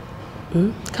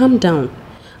 Calm down.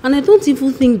 And I don't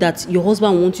even think that your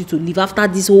husband wants you to leave after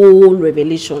this whole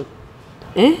revelation.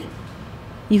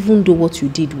 Even though what you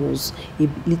did was a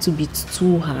little bit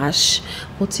too harsh,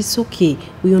 but it's okay.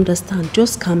 We understand.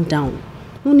 Just calm down.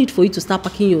 No need for you to start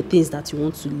packing your things that you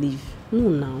want to leave. No,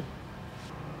 now.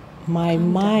 My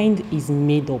mind is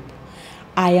made up.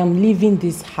 I am leaving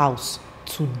this house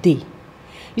today.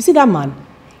 You see that man?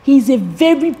 He is a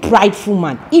very prideful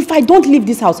man. If I don't leave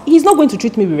this house, he's not going to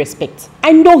treat me with respect.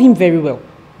 I know him very well.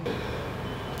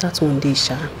 That's one day,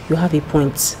 Sha. You have a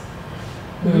point.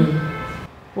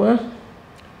 Well,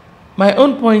 my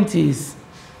own point is,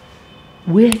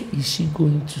 where is she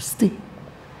going to stay?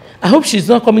 I hope she's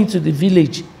not coming to the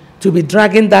village to be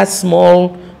dragging that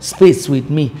small space with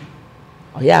me.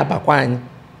 Oh yeah, Bakwani.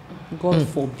 God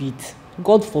forbid.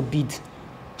 God forbid.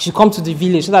 She come to the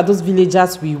village so that those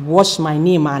villagers will wash my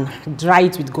name and dry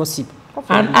it with gossip.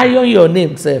 And iron your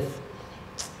name, Seth.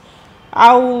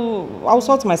 I'll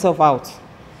sort myself out.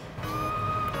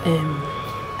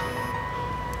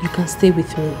 You can stay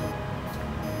with me.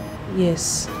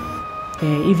 Yes.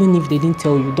 Even if they didn't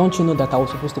tell you, don't you know that I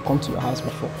was supposed to come to your house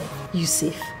before?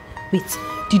 Yusuf, wait,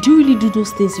 did you really do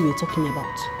those things you were talking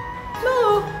about?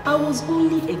 No, I was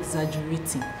only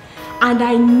exaggerating. And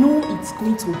I know it's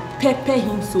going to pepper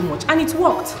him so much. And it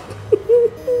worked.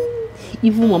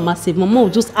 Even Mama said, Mama will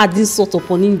just add this sort of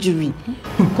an injury.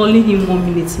 Calling him 1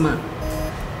 minute man.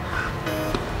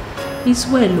 He's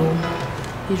well, oh.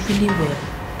 He's really well.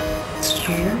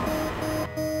 Yeah?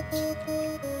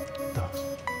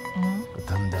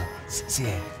 See,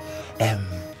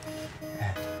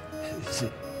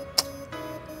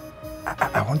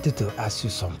 I wanted to ask you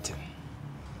something.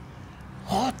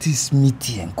 All this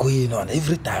meeting going on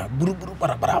every time.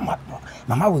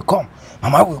 Mama will come.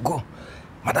 Mama will go.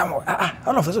 Madam,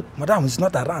 all of a sudden, Madam is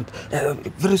not around.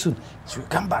 Very soon, she will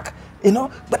come back. You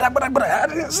know, please,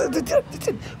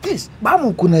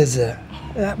 Bamu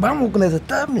Kuneze,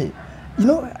 tell me. You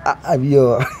know, I'm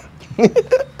your.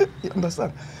 You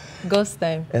understand? God's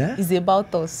time is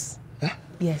about us.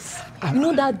 Yes. You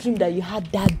know that dream that you had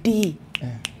that day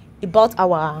about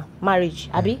our marriage,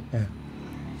 Abi? Yeah.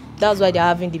 That's why they're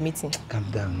having the meeting. Calm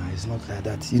down now, it's not like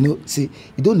that. You know, see,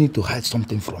 you don't need to hide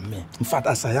something from me. In fact,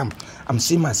 as I am, I'm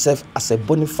seeing myself as a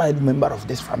bona fide member of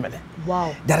this family.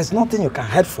 Wow. There is nothing you can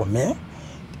hide from me.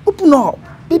 Open up,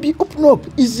 baby, open up.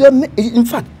 Is your in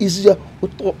fact, is your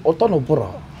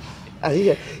Otonoboro.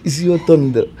 Is your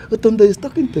Otondo. Otondo is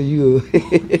talking to you.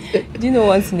 Do you know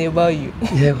one thing about you?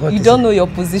 Yeah, what you don't know your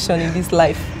position in this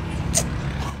life.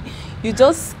 You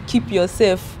just keep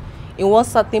yourself in one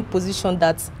certain position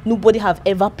that nobody have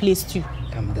ever placed you.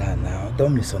 Calm down now.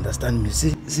 Don't misunderstand me.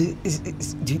 See,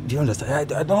 do you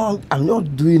understand? I'm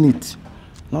not doing it,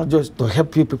 not just to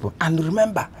help you people. And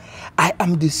remember, I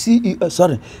am the CEO.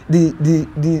 Sorry, the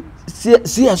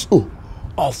CSO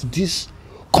of this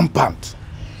compound.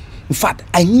 In fact,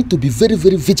 I need to be very,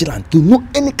 very vigilant to know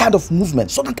any kind of movement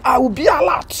so that I will be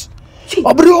alert. Yes.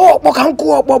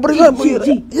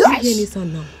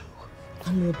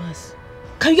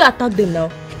 Can you attack them now?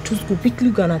 Just go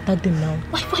quickly go and attack them now.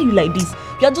 Why are you like this?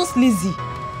 You are just lazy.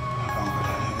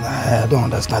 I don't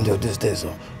understand you these days.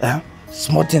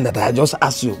 Small thing that I just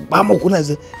asked you. Tell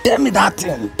me that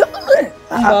thing. Tell me.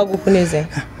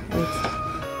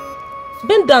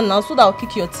 Bend down now so that I'll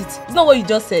kick your teeth. It's not what you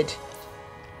just said.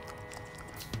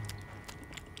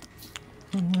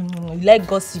 You like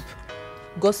gossip.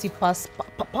 Gossip pass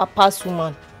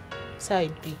woman. Say I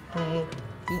be.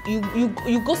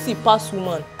 You gossip pass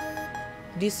woman.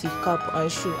 This is cap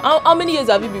and shoe. How many years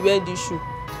have you been wearing this shoe?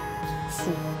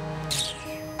 Fool.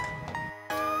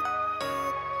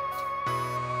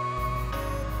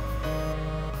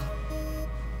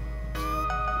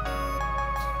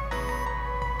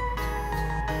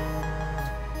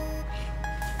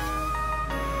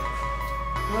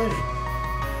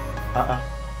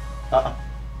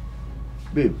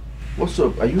 Babe, what's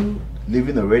up? Are you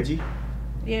leaving already?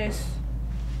 Yes.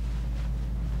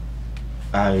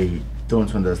 I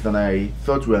don't understand. I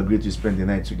thought we agreed to spend the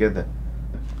night together.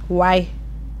 Why?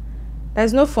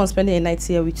 There's no fun spending a night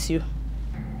here with you.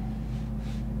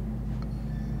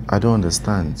 I don't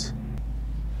understand.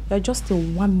 You're just a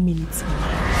 1 minute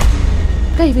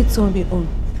man. You can't even tell me home.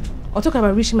 Or talk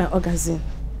about reaching my orgasm.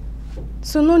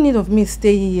 So no need of me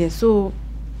staying here. So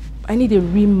I need a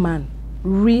real man.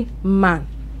 Real man.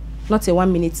 Not a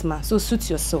 1 minute man. So suit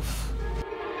yourself.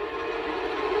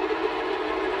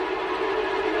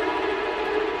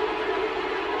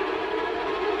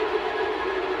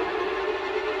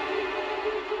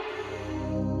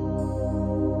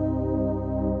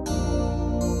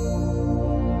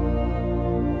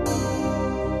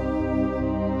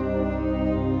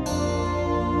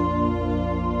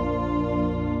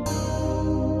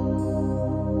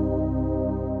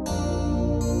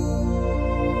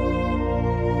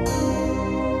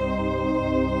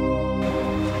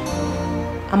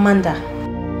 Amanda,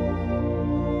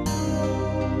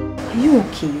 are you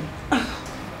okay?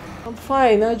 I'm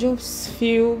fine. I just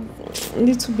feel a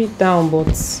little bit down, but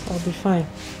I'll be fine.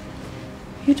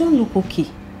 You don't look okay.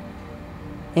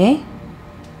 Eh?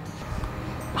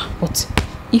 But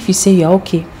if you say you're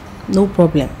okay, no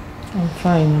problem. I'm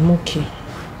fine. I'm okay.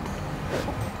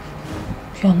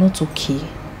 You're not okay.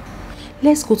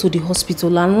 Let's go to the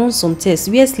hospital and run some tests.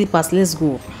 Wear slippers. Let's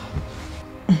go.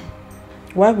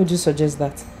 Why would you suggest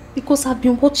that? Because I've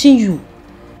been watching you.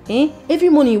 Eh? Every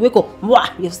morning you wake up,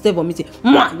 you have step vomiting,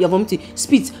 you're vomiting,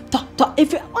 spit, talk,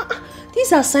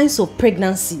 these are signs of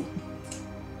pregnancy.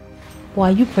 Why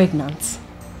are you pregnant?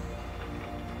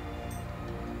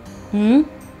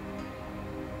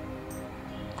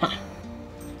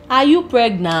 Are you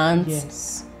pregnant?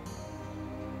 Yes.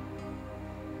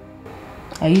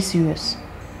 Are you serious?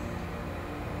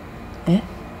 Eh?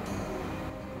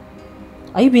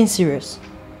 Are you being serious?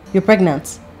 You're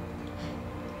pregnant?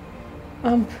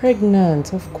 I'm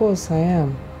pregnant. Of course I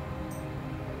am.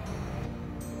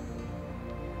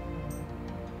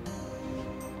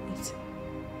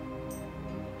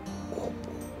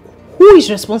 Who is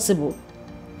responsible?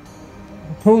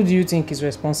 Who do you think is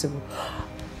responsible?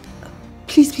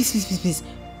 Please.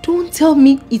 Don't tell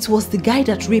me it was the guy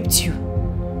that raped you.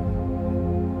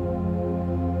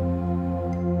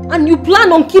 And you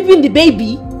plan on keeping the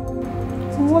baby?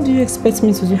 What do you expect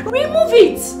me to do? Remove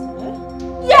it!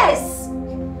 Yes!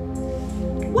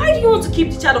 Why do you want to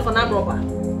keep the child of an armed robber?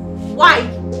 Why?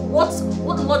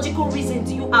 What logical reason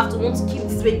do you have to want to keep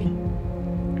this baby?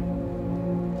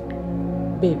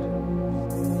 Babe.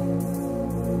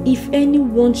 If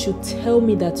anyone should tell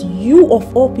me that you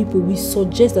of all people will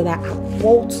suggest that I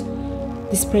abort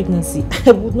this pregnancy,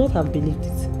 I would not have believed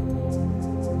it.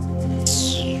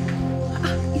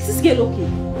 Is this girl okay?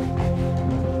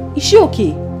 Is she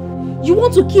okay? You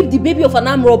want to keep the baby of an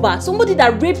armed robber, somebody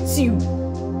that raped you.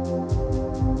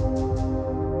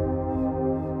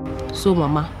 So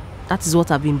Mama, that is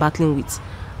what I've been battling with.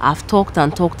 I've talked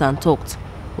and talked and talked,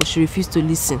 but she refused to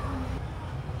listen.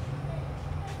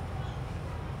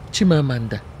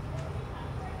 Chimamanda,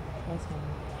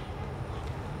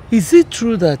 is it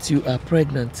true that you are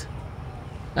pregnant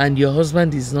and your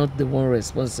husband is not the one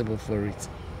responsible for it?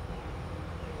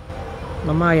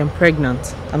 Mama, I am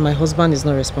pregnant and my husband is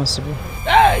not responsible.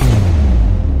 Hey!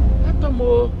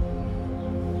 Atomo!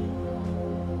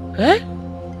 Eh?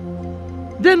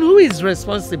 Then who is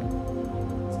responsible?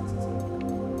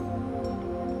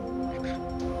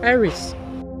 Iris.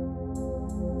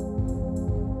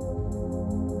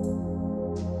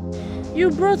 You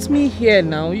brought me here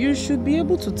now. You should be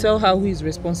able to tell her who is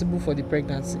responsible for the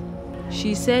pregnancy.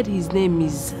 She said his name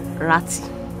is Rati.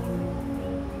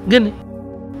 Gini?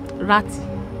 Rati.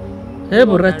 Hey,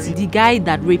 Rati. The guy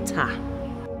that raped her.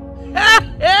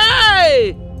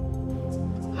 Hey!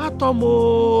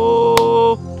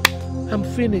 Atomo! I'm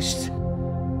finished.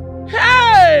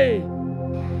 Hey!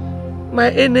 My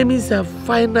enemies have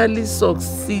finally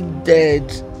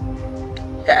succeeded.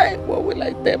 Hey, what will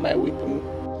I tell my women?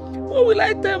 What will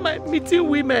I tell my meeting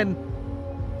women?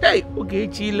 Hey, okay,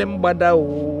 Chilembada.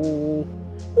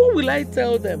 What will I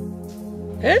tell them?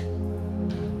 Eh?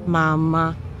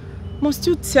 Mama, must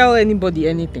you tell anybody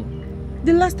anything?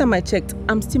 The last time I checked,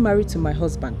 I'm still married to my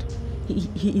husband.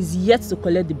 He is yet to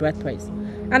collect the bride price.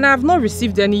 And I have not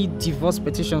received any divorce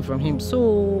petition from him. So,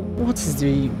 what is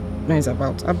the noise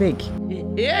about? I beg.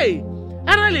 Hey!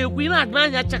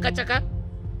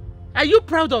 Are you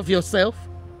proud of yourself?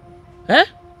 Eh?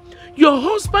 Your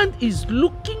husband is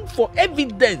looking for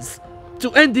evidence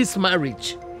to end this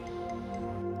marriage.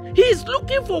 He is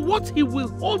looking for what he will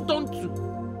hold on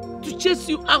to chase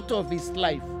you out of his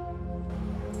life.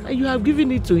 And you have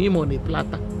given it to him on a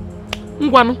platter.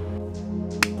 Ngwano.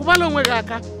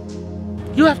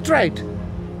 You have tried.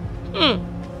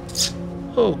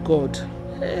 Oh God.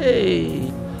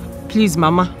 Hey. Please,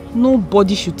 Mama,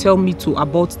 nobody should tell me to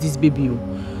abort this baby.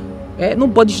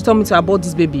 Nobody should tell me to abort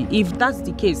this baby. If that's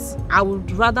the case, I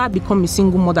would rather become a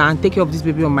single mother and take care of this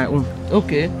baby on my own.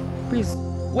 Okay. Please.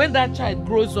 When that child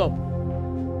grows up,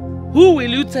 who will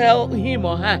you tell him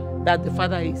or her that the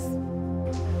father is?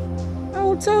 I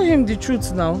will tell him the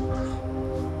truth now.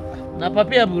 Na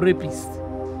papi abu rapist.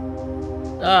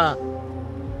 Ah.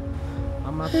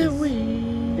 Mama,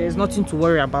 please. There's nothing to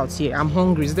worry about here. I'm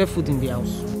hungry. Is there food in the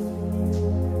house?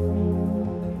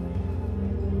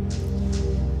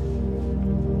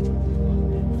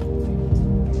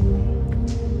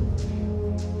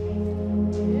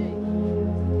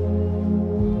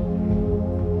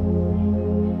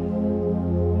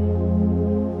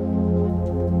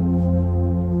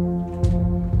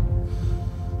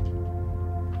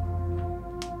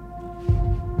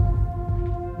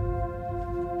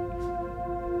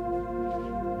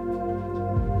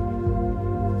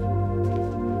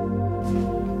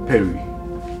 Perry,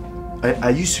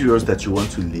 are you serious that you want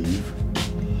to leave?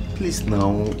 Please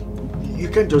now, you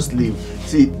can't just leave.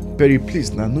 See, Perry,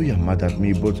 please now, I know you're mad at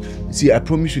me, but see, I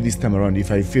promise you this time around, if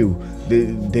I fail,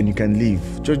 then you can leave.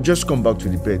 Just come back to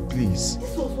the bed, please.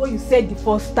 This was what you said the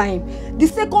first time, the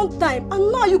second time,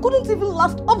 and now you couldn't even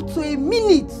last up to a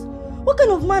minute. What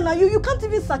kind of man are you? You can't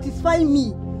even satisfy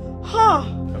me. Huh?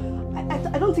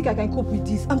 I don't think I can cope with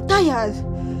this. I'm tired.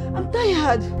 I'm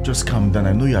tired. Just calm down.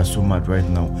 I know you are so mad right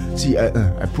now. See,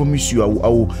 I promise you, I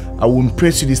will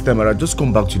impress you this time around. Just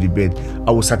come back to the bed.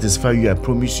 I will satisfy you. I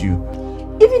promise you.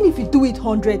 Even if you do it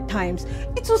 100 times,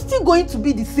 it will still going to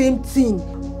be the same thing.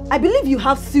 I believe you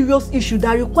have serious issue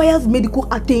that requires medical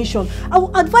attention. I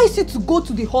will advise you to go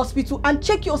to the hospital and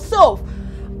check yourself.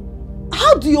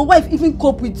 How do your wife even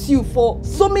cope with you for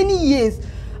so many years?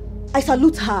 I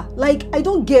salute her. Like, I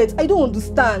don't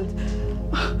understand.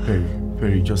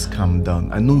 Perry, just calm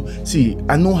down. I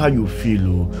know how you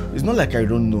feel. It's not like I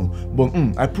don't know. But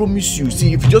I promise you,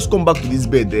 see, if you just come back to this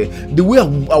bed, the way I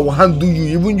will handle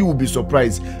you, even you will be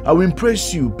surprised. I will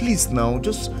impress you. Please now,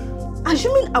 just...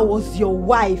 Assuming I was your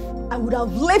wife, I would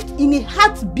have left in a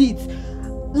heartbeat.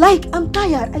 Like, I'm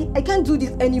tired. I can't do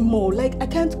this anymore. Like, I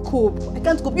can't cope.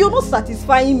 You're not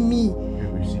satisfying me.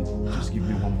 Perry, see, just give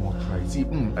me one more try. See,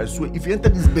 I swear, if you enter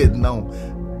this bed now,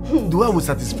 the way I will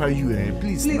satisfy you,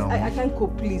 please now. Please, I can't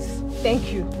cope, please.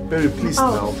 Thank you. Perry, please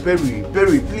now.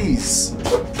 Perry, please.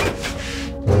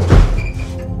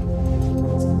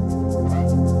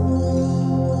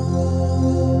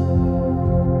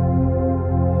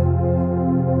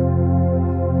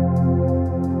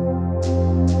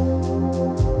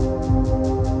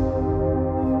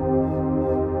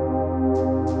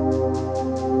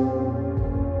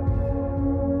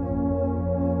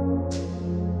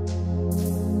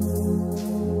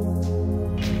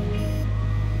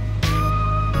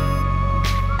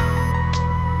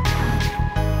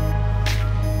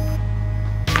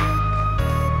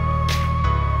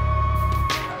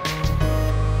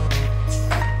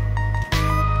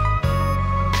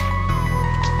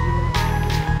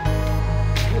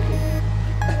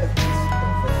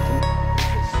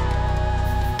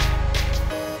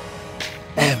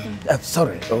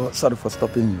 sorry for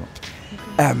stopping you.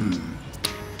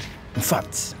 In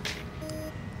fact,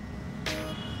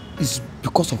 it's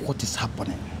because of what is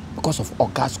happening, because of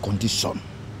Oga's condition.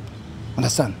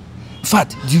 Understand? In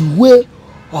fact, the way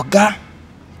Oga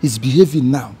is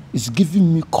behaving now is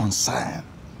giving me concern.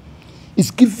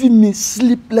 It's giving me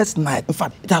sleepless night. In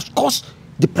fact, it has caused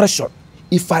depression.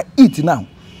 If I eat now,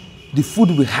 the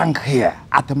food will hang here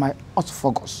at my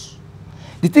esophagus.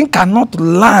 The thing cannot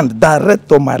land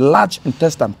direct on my large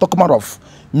intestine. Talk more of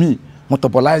me,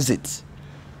 metabolize it.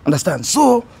 Understand?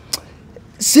 So,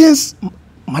 since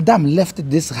Madam left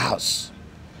this house,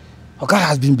 Oga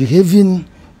has been behaving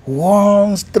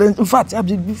one strange. In fact, I've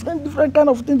been different kind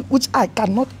of things which I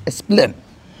cannot explain.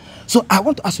 So I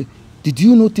want to ask you, did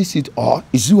you notice it, or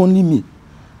is it only me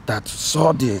that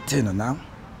saw the thing now?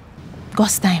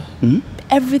 God's time.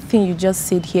 Everything you just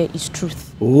said here is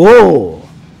truth. Oh.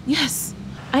 Yes.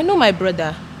 I know my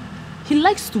brother. He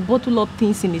likes to bottle up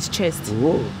things in his chest.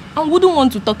 Oh. And wouldn't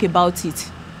want to talk about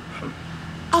it.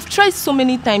 I've tried so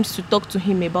many times to talk to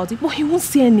him about it, but he won't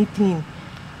say anything.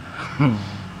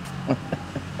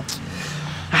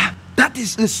 That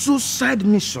is a suicide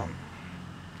mission.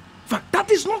 In fact,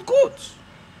 that is not good.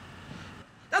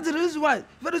 That's the reason why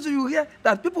very soon you hear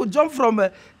that people jump from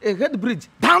a head bridge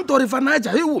down to River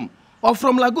Niger, or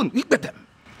from Lagoon. You get them.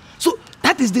 So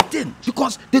that is the thing,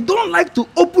 because they don't like to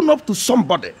open up to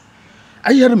somebody.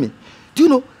 Are you hearing me? Do you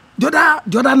know, the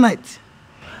other night,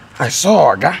 I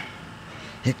saw a guy.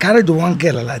 He carried one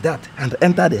girl like that and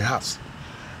entered the house.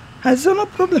 I said, no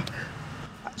problem.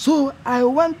 So I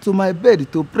went to my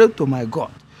bed to pray to my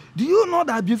God. Do you know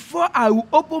that before I will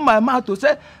open my mouth to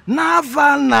say,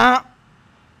 Navana,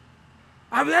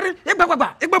 I'm hearing, where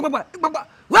are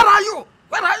you?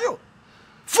 Where are you?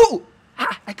 Fool.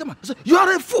 I come on. I say, you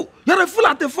are a fool. You are a fool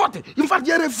at the 40. In fact,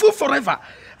 you are a fool forever.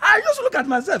 I just look at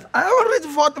myself. I already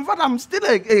thought, in fact, I'm still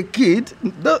a kid.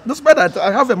 Despite that,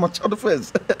 I have a mature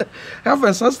face. I have an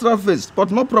ancestral face, but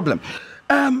no problem.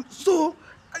 So,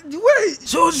 the way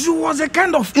she was a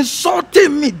kind of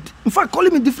insulting me. In fact,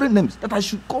 calling me different names, that I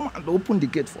should come and open the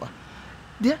gate for her.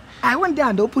 There, I went there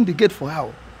and opened the gate for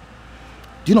her.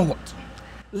 Do you know what?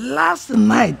 Last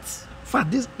night, in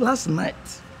fact, last night,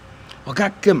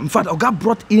 Oga came. In fact, Oga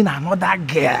brought in another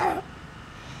girl.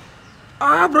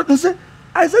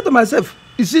 I said to myself,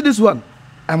 you see this one?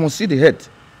 I must see the head.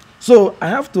 So I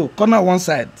have to corner one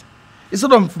side.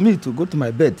 Instead of me to go to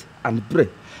my bed and pray.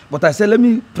 But I said, let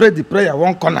me pray the prayer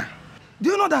one corner.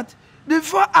 Do you know that?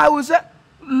 Before I will say,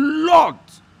 Lord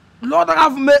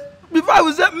have mercy. Before I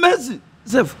will say mercy.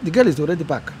 The girl is already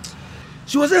back.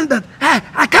 She was saying that, hey,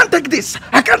 I can't take this.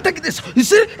 I can't take this. You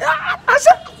see, I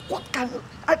said, what can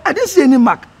I didn't see any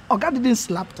mark. Oga didn't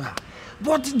slap her.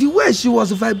 But the way she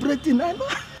was vibrating, I know.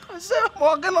 I said,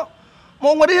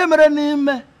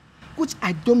 which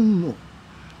I don't know.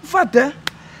 In fact, the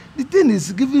thing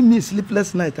is giving me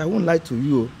sleepless night. I won't lie to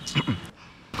you.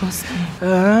 Because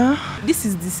this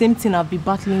is the same thing I'll be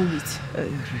battling with.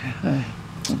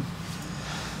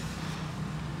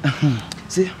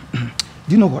 See, do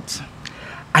you know what?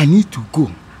 I need to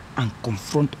go and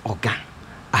confront Oga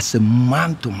as a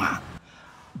man to man,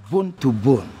 bone to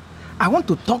bone. I want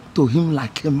to talk to him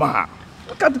like a man.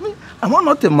 Look at me. Am I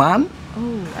not a man?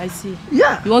 Oh, I see.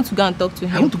 Yeah. You want to go and talk to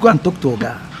him? I want to go and talk to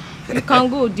Oga. You can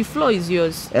go. The floor is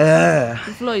yours. The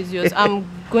floor is yours. I'm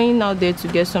going out there to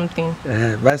get something.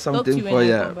 Buy something for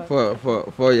ya.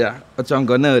 For ya.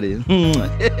 Ochangoneri.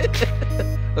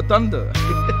 Otondo.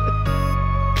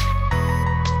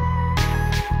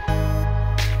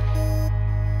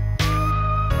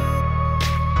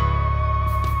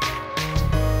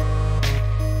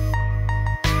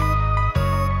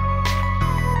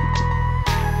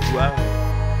 Wow.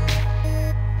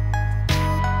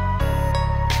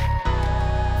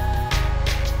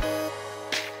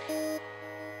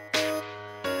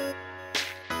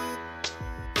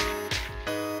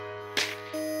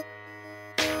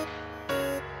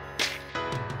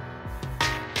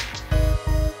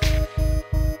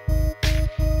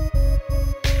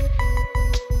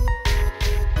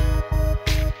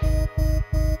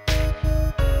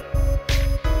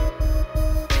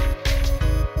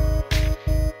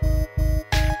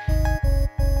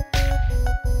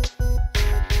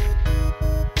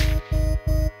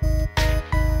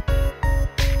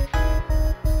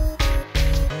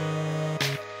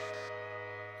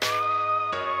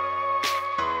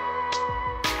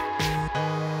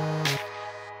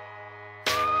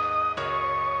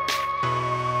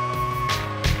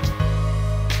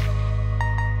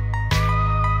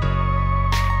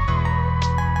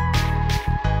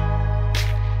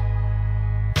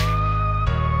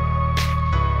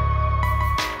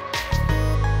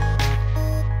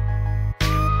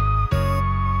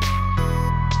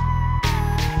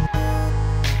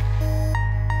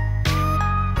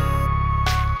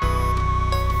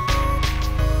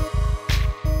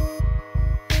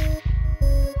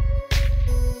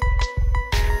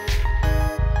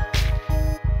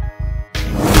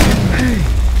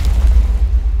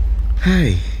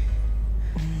 Hi.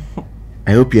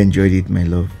 I hope you enjoyed it, my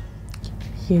love.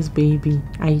 Yes, baby,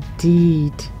 I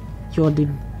did. You're the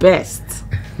best.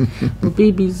 But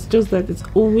baby, it's just that it's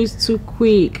always too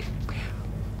quick.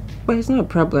 But it's not a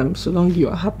problem, so long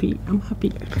you're happy. I'm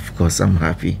happy. Of course, I'm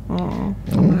happy. Oh,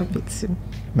 I'm happy too.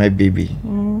 My baby.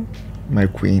 My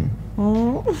queen.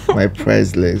 My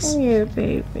priceless. Yeah,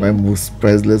 baby. My most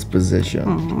priceless possession.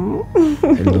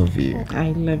 I love you.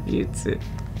 I love you too.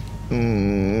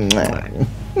 I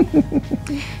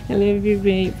I love you,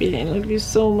 baby. I love you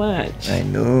so much. I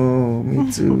know,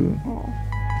 me too.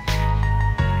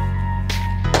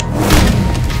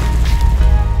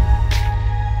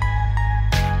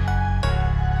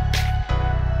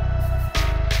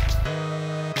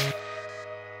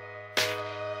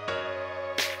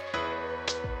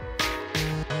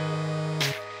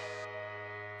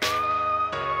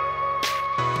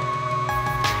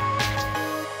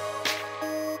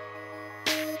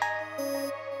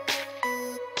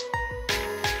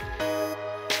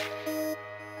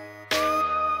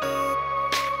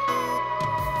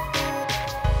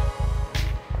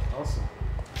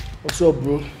 What's up,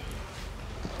 bro?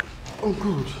 I'm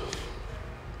good.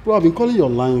 Bro, I've been calling your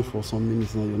line for some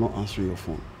minutes now. You're not answering your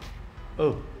phone.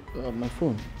 Oh, my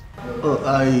phone. Oh,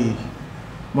 I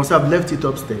must have left it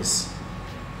upstairs.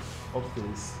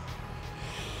 Upstairs?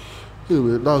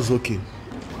 Anyway, that's okay.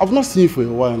 I've not seen you for a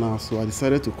while now, so I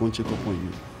decided to come check up on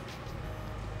you.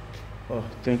 Oh,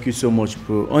 thank you so much,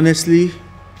 bro. Honestly,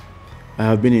 I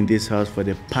have been in this house for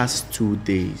the past 2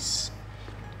 days,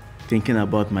 thinking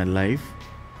about my life,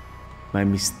 my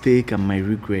mistake and my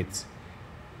regrets.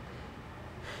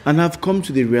 And I've come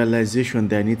to the realization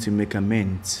that I need to make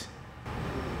amends.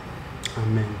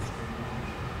 Amends?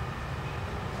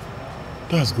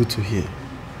 That's good to hear.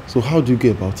 So how do you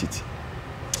go about it?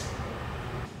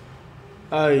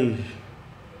 I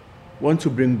want to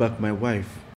bring back my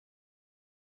wife.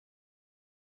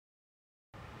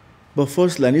 But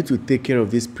first, I need to take care of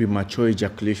this premature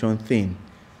ejaculation thing.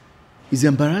 It's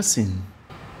embarrassing.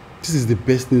 This is the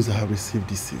best news I have received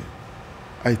this year.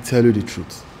 I tell you the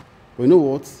truth. But you know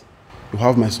what? You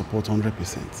have my support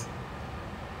 100%.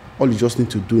 All you just need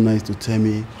to do now is to tell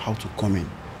me how to come in.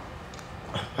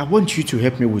 I want you to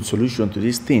help me with solution to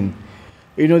this thing.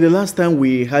 You know, the last time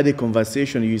we had a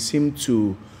conversation, you seemed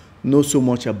to know so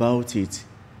much about it.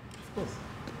 Of course.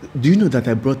 Do you know that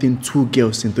I brought in 2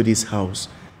 girls into this house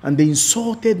and they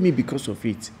insulted me because of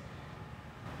it?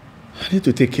 I need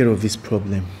to take care of this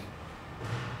problem.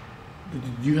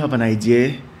 Do you have an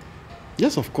idea?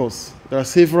 Yes, of course. There are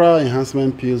several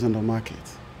enhancement pills on the market.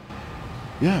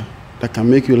 Yeah, that can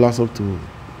make you last up to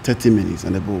 30 minutes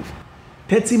and above.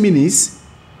 30 minutes?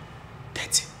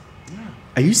 30? Yeah.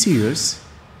 Are you serious?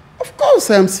 Of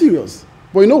course I am serious.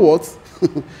 But you know what?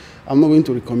 I'm not going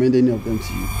to recommend any of them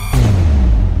to you.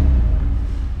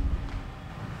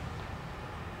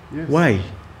 Yes. Why?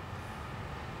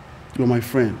 You're my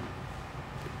friend.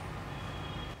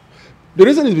 The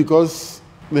reason is because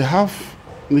they have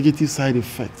negative side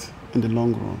effects in the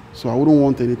long run. So I wouldn't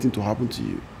want anything to happen to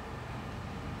you.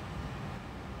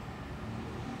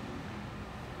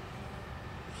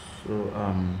 So,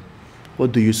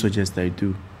 what do you suggest I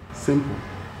do? Simple.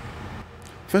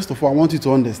 First of all, I want you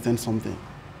to understand something.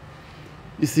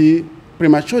 You see,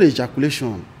 premature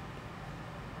ejaculation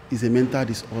is a mental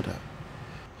disorder.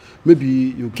 Maybe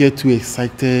you get too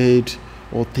excited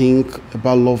or think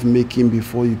about love making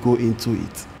before you go into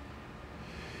it.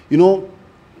 You know,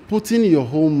 putting your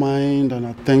whole mind and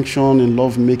attention in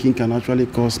love making can actually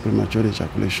cause premature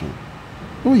ejaculation.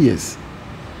 Oh yes.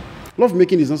 Love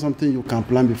making is not something you can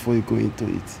plan before you go into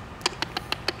it.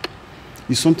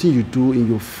 It's something you do in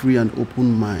your free and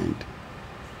open mind.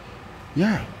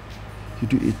 Yeah, you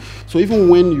do it. So even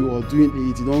when you are doing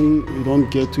it, you don't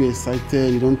get too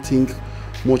excited, you don't think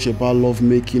much about love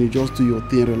making, you just do your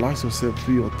thing, relax yourself,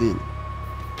 do your thing.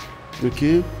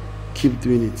 Okay? Keep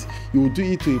doing it. You will do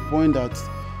it to a point that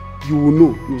you will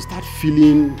know, you will start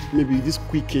feeling maybe this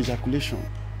quick ejaculation.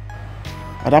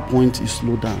 At that point, you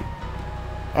slow down.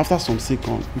 After some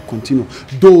seconds, you continue.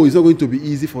 Though it's not going to be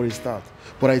easy for a start.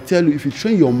 But I tell you, if you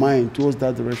train your mind towards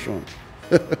that direction,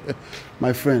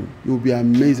 my friend, you'll be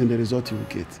amazed in the result you will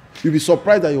get. You'll be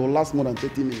surprised that it will last more than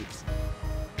 30 minutes.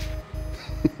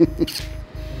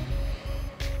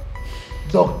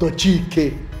 Dr.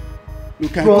 Chike. You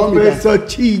can Professor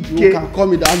Chike. You can call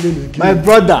me that name again. My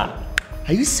brother.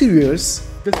 Are you serious?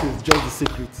 This is just the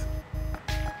secret.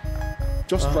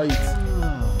 Just try it.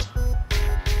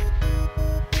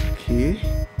 Okay.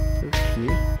 Okay.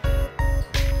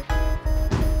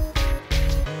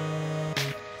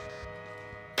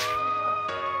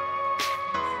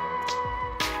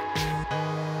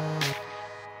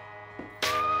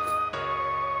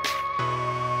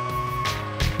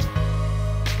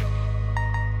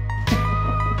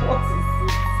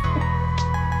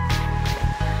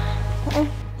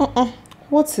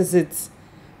 What is it?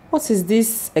 What is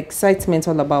this excitement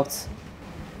all about?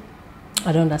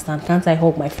 I don't understand. Can't I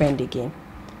hug my friend again?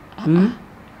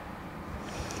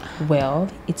 Well,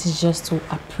 it is just to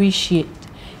appreciate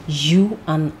you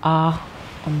and our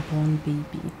unborn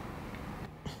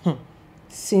baby.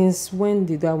 Since when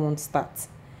did that one start?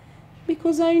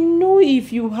 Because I know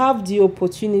if you have the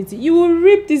opportunity, you will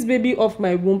rip this baby off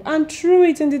my womb and throw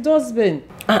it in the dustbin.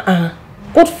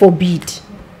 God forbid.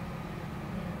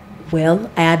 Well,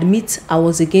 I admit I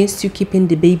was against you keeping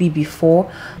the baby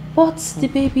before, but the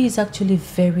baby is actually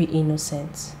very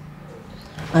innocent.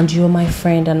 And you're my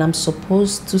friend, and I'm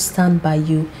supposed to stand by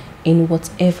you in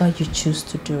whatever you choose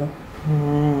to do.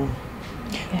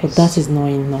 Yes. But that is not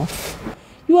enough.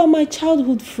 You are my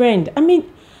childhood friend. I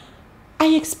mean,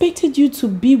 I expected you to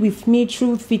be with me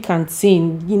through thick and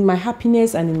thin, in my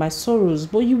happiness and in my sorrows,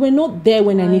 but you were not there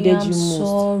when I needed you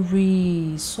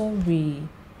most. Sorry.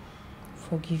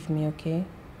 Forgive me, okay?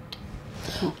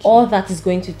 All that is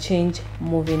going to change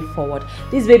moving forward.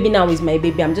 This baby now is my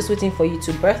baby. I'm just waiting for you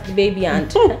to birth the baby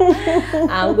and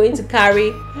I'm going to carry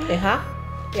a her.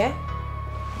 Yeah?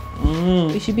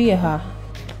 It should be a her.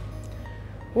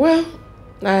 Well,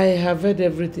 I have heard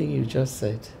everything you just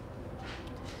said.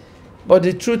 But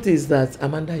the truth is that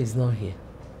Amanda is not here.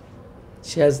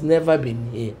 She has never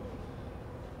been here.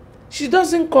 She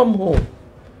doesn't come home.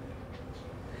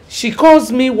 She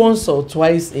calls me once or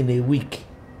twice in a week.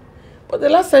 But the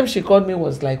last time she called me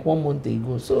was like 1 month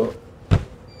ago. So,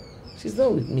 she's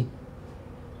not with me.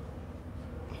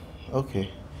 Okay.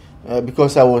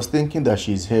 Because I was thinking that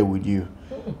she's here with you.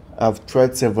 I've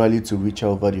tried severally to reach her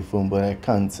over the phone, but I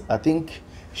can't. I think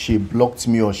she blocked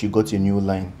me or she got a new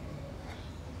line.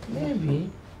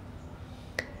 Maybe.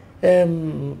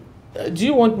 Do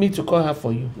you want me to call her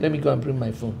for you? Let me go and bring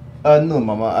my phone. No,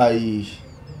 Mama. I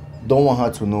don't want her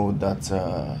to know that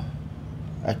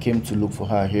I came to look for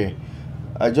her here.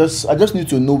 I just need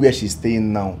to know where she's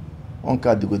staying now. I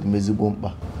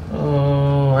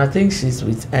think she's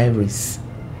with Iris.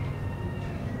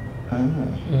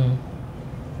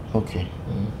 Okay.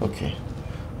 Okay.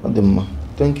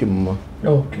 Thank you, Mama.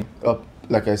 Okay.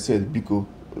 Like I said, Biko,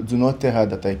 do not tell her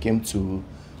that I came to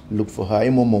look for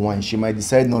her. She might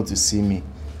decide not to see me.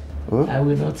 Oh? I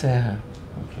will not tell her.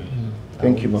 Okay.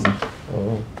 Thank you, Mama.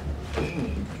 Oh.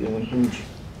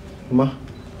 Mama,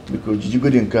 Biko, did you go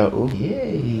in the car? Oh?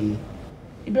 Yay.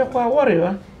 You better worry,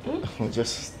 huh?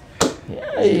 Just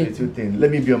yeah. Little thing.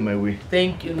 Let me be on my way.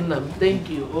 Thank you, Nam. Thank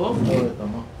you. Oh, all right,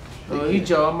 Mama.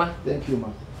 Ijoma. Thank you, Ma.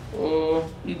 Oh,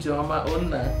 Ijoma,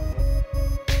 Onna.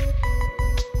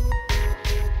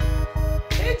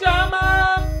 Ijoma.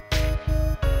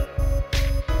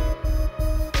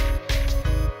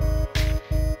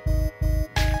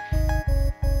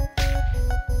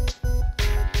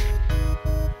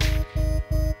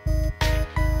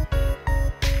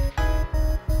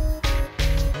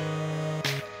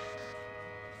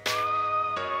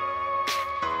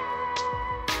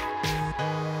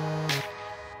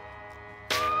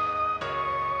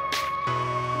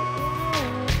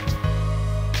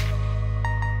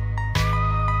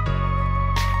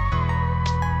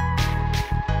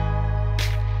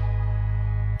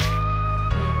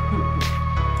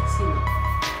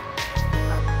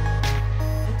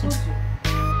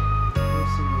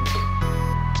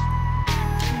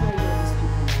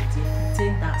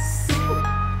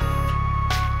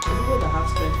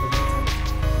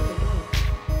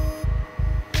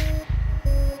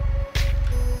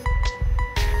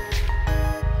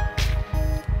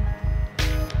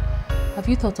 Have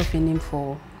you thought of a name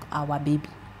for our baby?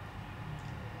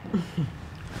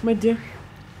 My dear,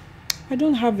 I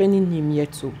don't have any name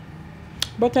yet, so.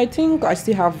 But I think I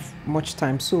still have much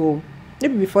time, so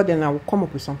maybe before then I will come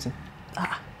up with something.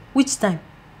 Which time?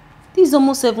 This is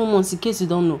almost 7 months in case you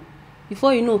don't know.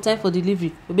 Before you know time for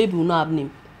delivery, your baby will not have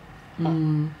name.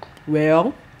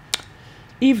 Well,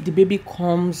 if the baby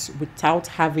comes without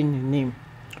having a name,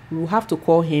 we will have to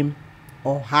call him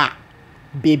or her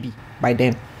baby by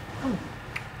then.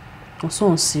 I'm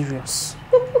so unserious.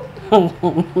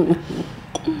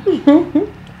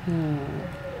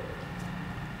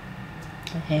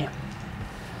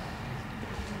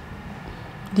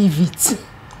 Leave it.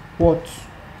 What?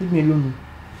 Leave me alone.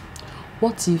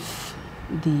 What if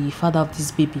the father of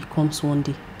this baby comes one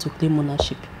day to claim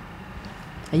ownership?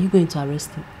 Are you going to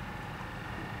arrest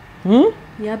him?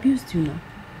 He abused you now.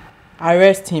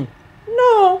 Arrest him?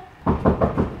 No.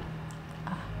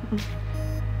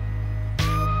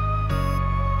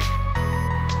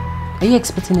 Are you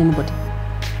expecting anybody?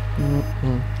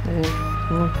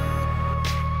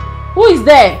 Who is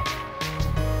there?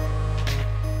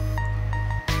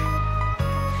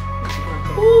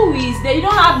 Who is there? You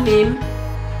don't have name?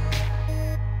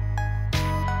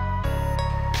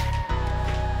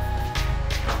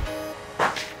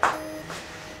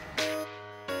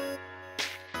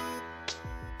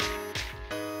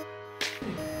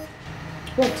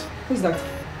 What? Who's that?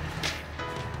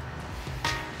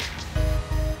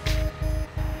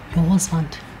 Your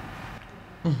husband.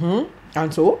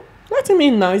 And so? Let him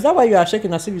in now. Is that why you are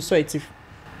shaking as if you saw a thief?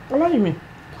 What do you mean?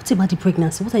 What about the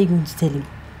pregnancy? What are you going to tell him?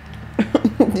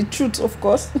 The truth, of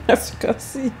course, as you can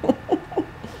see.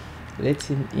 Let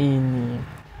him in.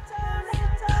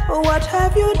 What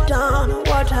have you done?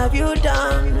 What have you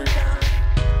done?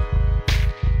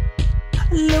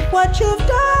 Look what you've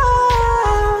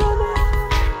done.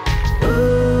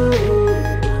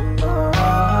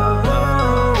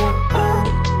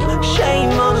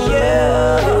 Shame on you.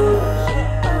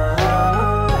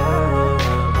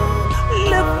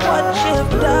 Look what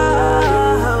you've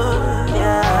done.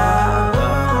 Yeah.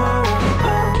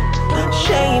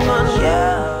 Shame on you.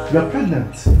 You're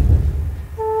pregnant.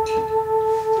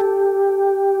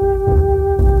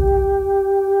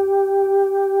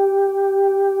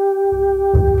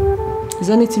 Is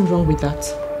anything wrong with that?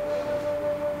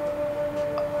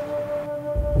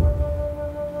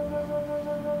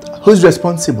 Who's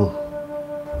responsible?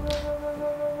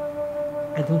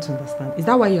 I don't understand. Is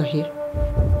that why you're here?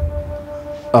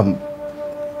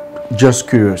 Just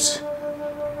curious.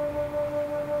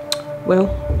 Well,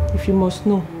 if you must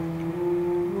know,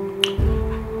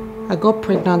 I got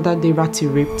pregnant that day Ratty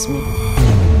raped me.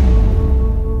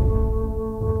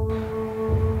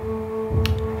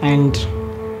 And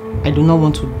I do not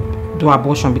want to do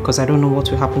abortion because I don't know what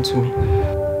will happen to me.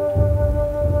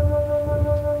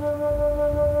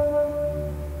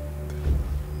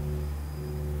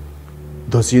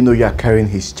 Does he know you are carrying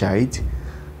his child?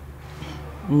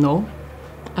 No.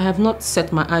 I have not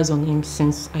set my eyes on him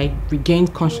since I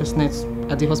regained consciousness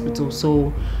at the hospital,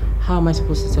 so how am I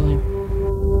supposed to tell him?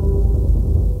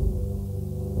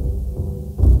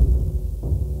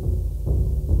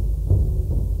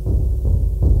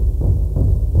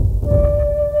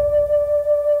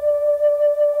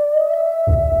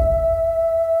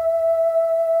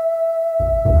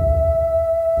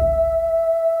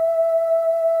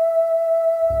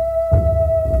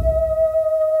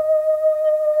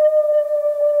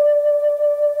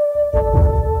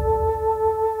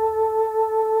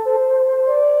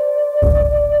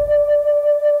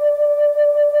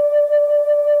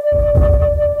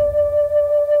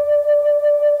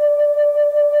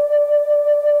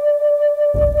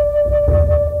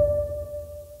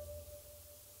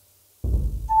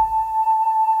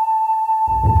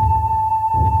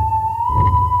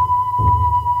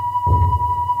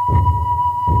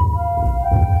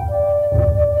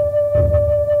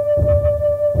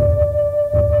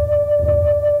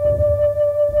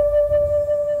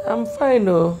 I'm fine,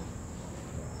 oh.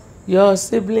 Your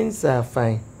siblings are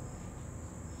fine.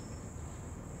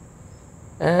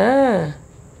 Ah.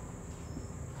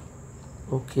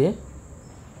 Okay.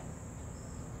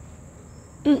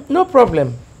 No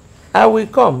problem. I will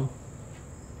come.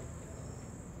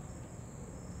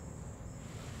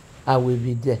 I will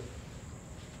be there.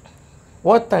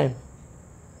 What time?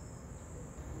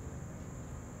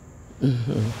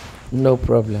 No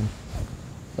problem.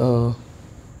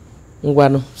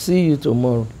 Ngwano, see you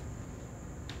tomorrow.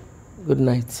 Good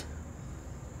night.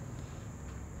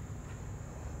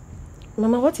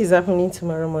 Mama, what is happening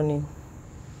tomorrow morning?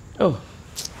 Oh,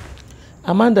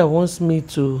 Amanda wants me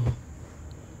to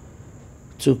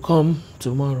come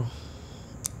tomorrow.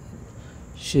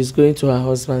 She's going to her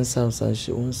husband's house and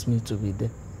she wants me to be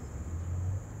there.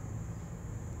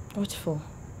 What for?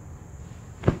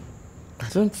 I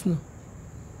don't know.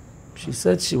 She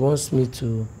said she wants me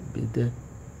to be there.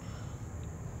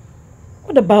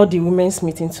 What about the women's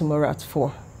meeting tomorrow at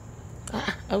 4?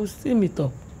 I will still meet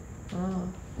up.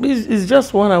 It's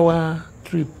just 1 hour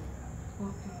trip.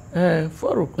 Okay.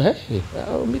 4 o'clock. Hey,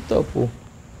 I'll meet up.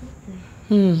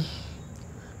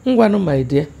 Ngwano, my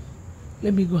dear.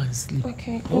 Let me go and sleep.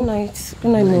 Okay, good night.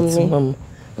 Good night, Mommy.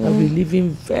 I'll be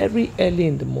leaving very early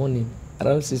in the morning.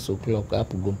 Around 6 o'clock, I have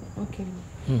to go. Okay.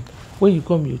 When you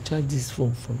come, you charge this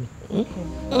phone for me.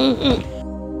 Okay.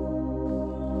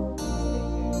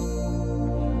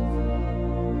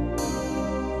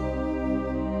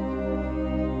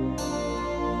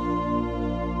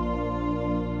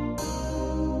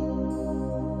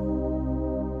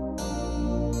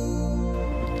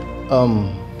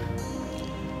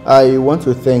 I want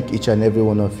to thank each and every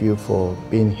one of you for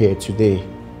being here today.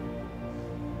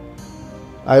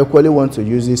 I equally want to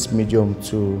use this medium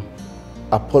to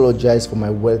apologize for my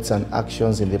words and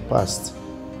actions in the past.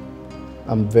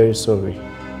 I'm very sorry.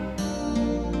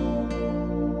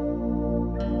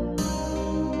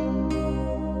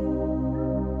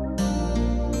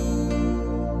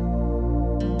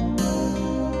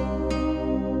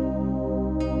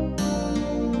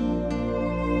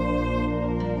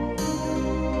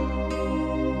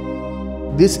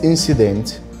 This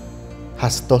incident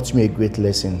has taught me a great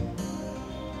lesson.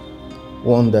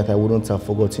 One that I wouldn't have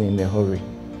forgotten in a hurry.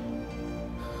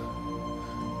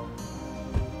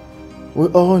 We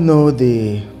all know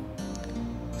the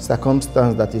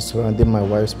circumstance that is surrounding my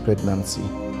wife's pregnancy.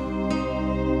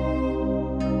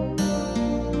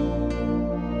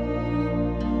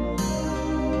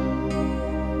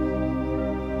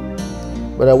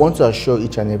 But I want to assure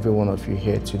each and every one of you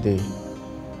here today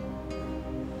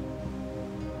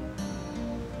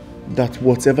that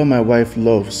whatever my wife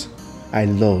loves, I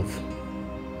love.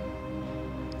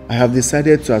 I have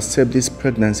decided to accept this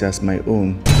pregnancy as my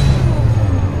own.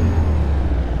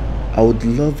 I would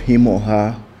love him or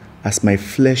her as my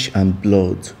flesh and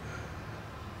blood.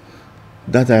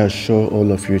 That I assure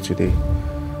all of you today.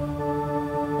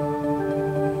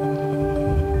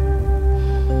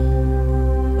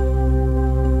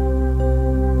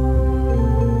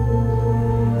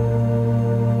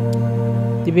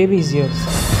 The baby is yours.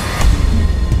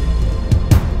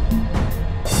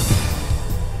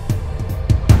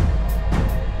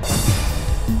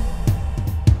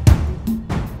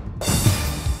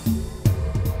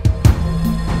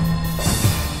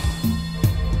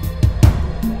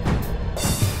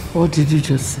 What did you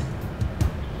just say?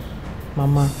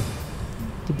 Mama,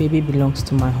 the baby belongs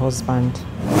to my husband.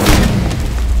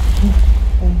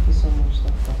 Thank you so much,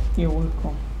 Doctor. You're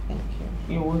welcome. Thank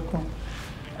you. You're welcome.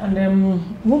 And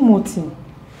one more thing.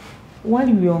 While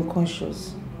you were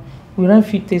unconscious, we ran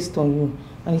few tests on you,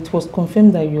 and it was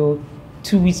confirmed that you're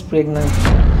 2 weeks pregnant.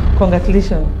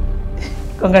 Congratulations.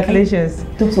 Congratulations.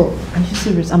 Doctor, are you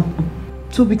serious? I'm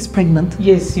 2 weeks pregnant?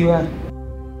 Yes, you are.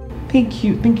 Thank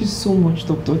you. Thank you so much,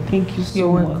 Doctor. Thank you so much.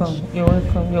 You're welcome. You're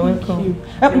welcome. You're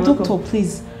welcome. Doctor,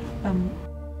 please.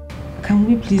 Can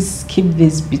we please keep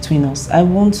this between us? I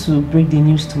want to break the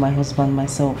news to my husband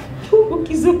myself.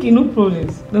 Okay, it's okay. No problem.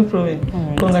 No problem. All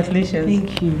right. Congratulations.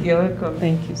 Thank you. You're welcome.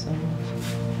 Thank you so much.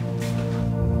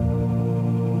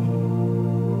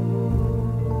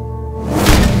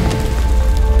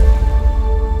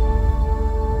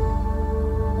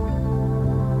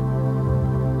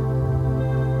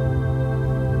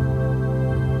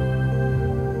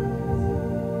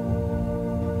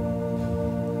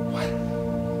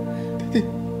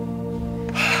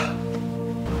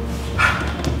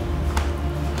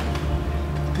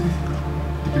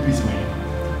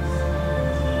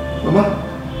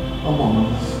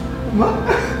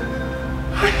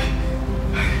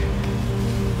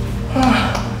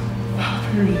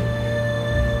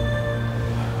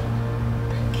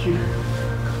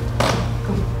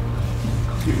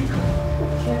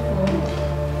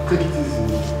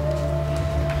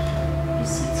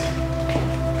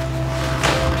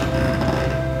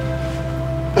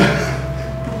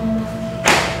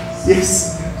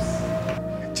 Yes.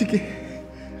 Chiki,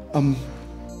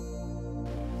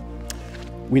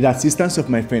 with the assistance of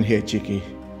my friend here, Chiki,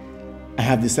 I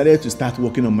have decided to start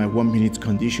working on my 1-minute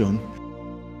condition.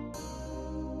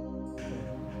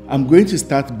 I'm going to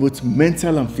start both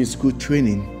mental and physical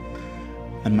training,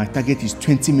 and my target is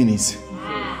 20 minutes.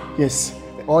 Yes.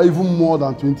 Or even more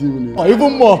than 20 minutes. Or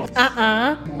even more.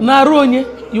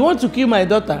 Naronye, you want to kill my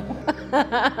daughter?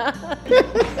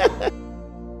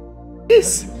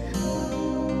 Yes.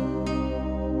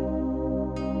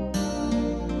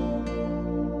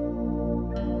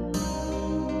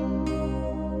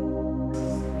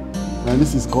 And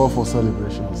this is called for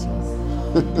celebration, sir.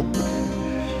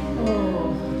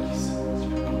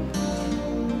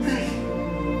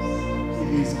 It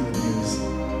is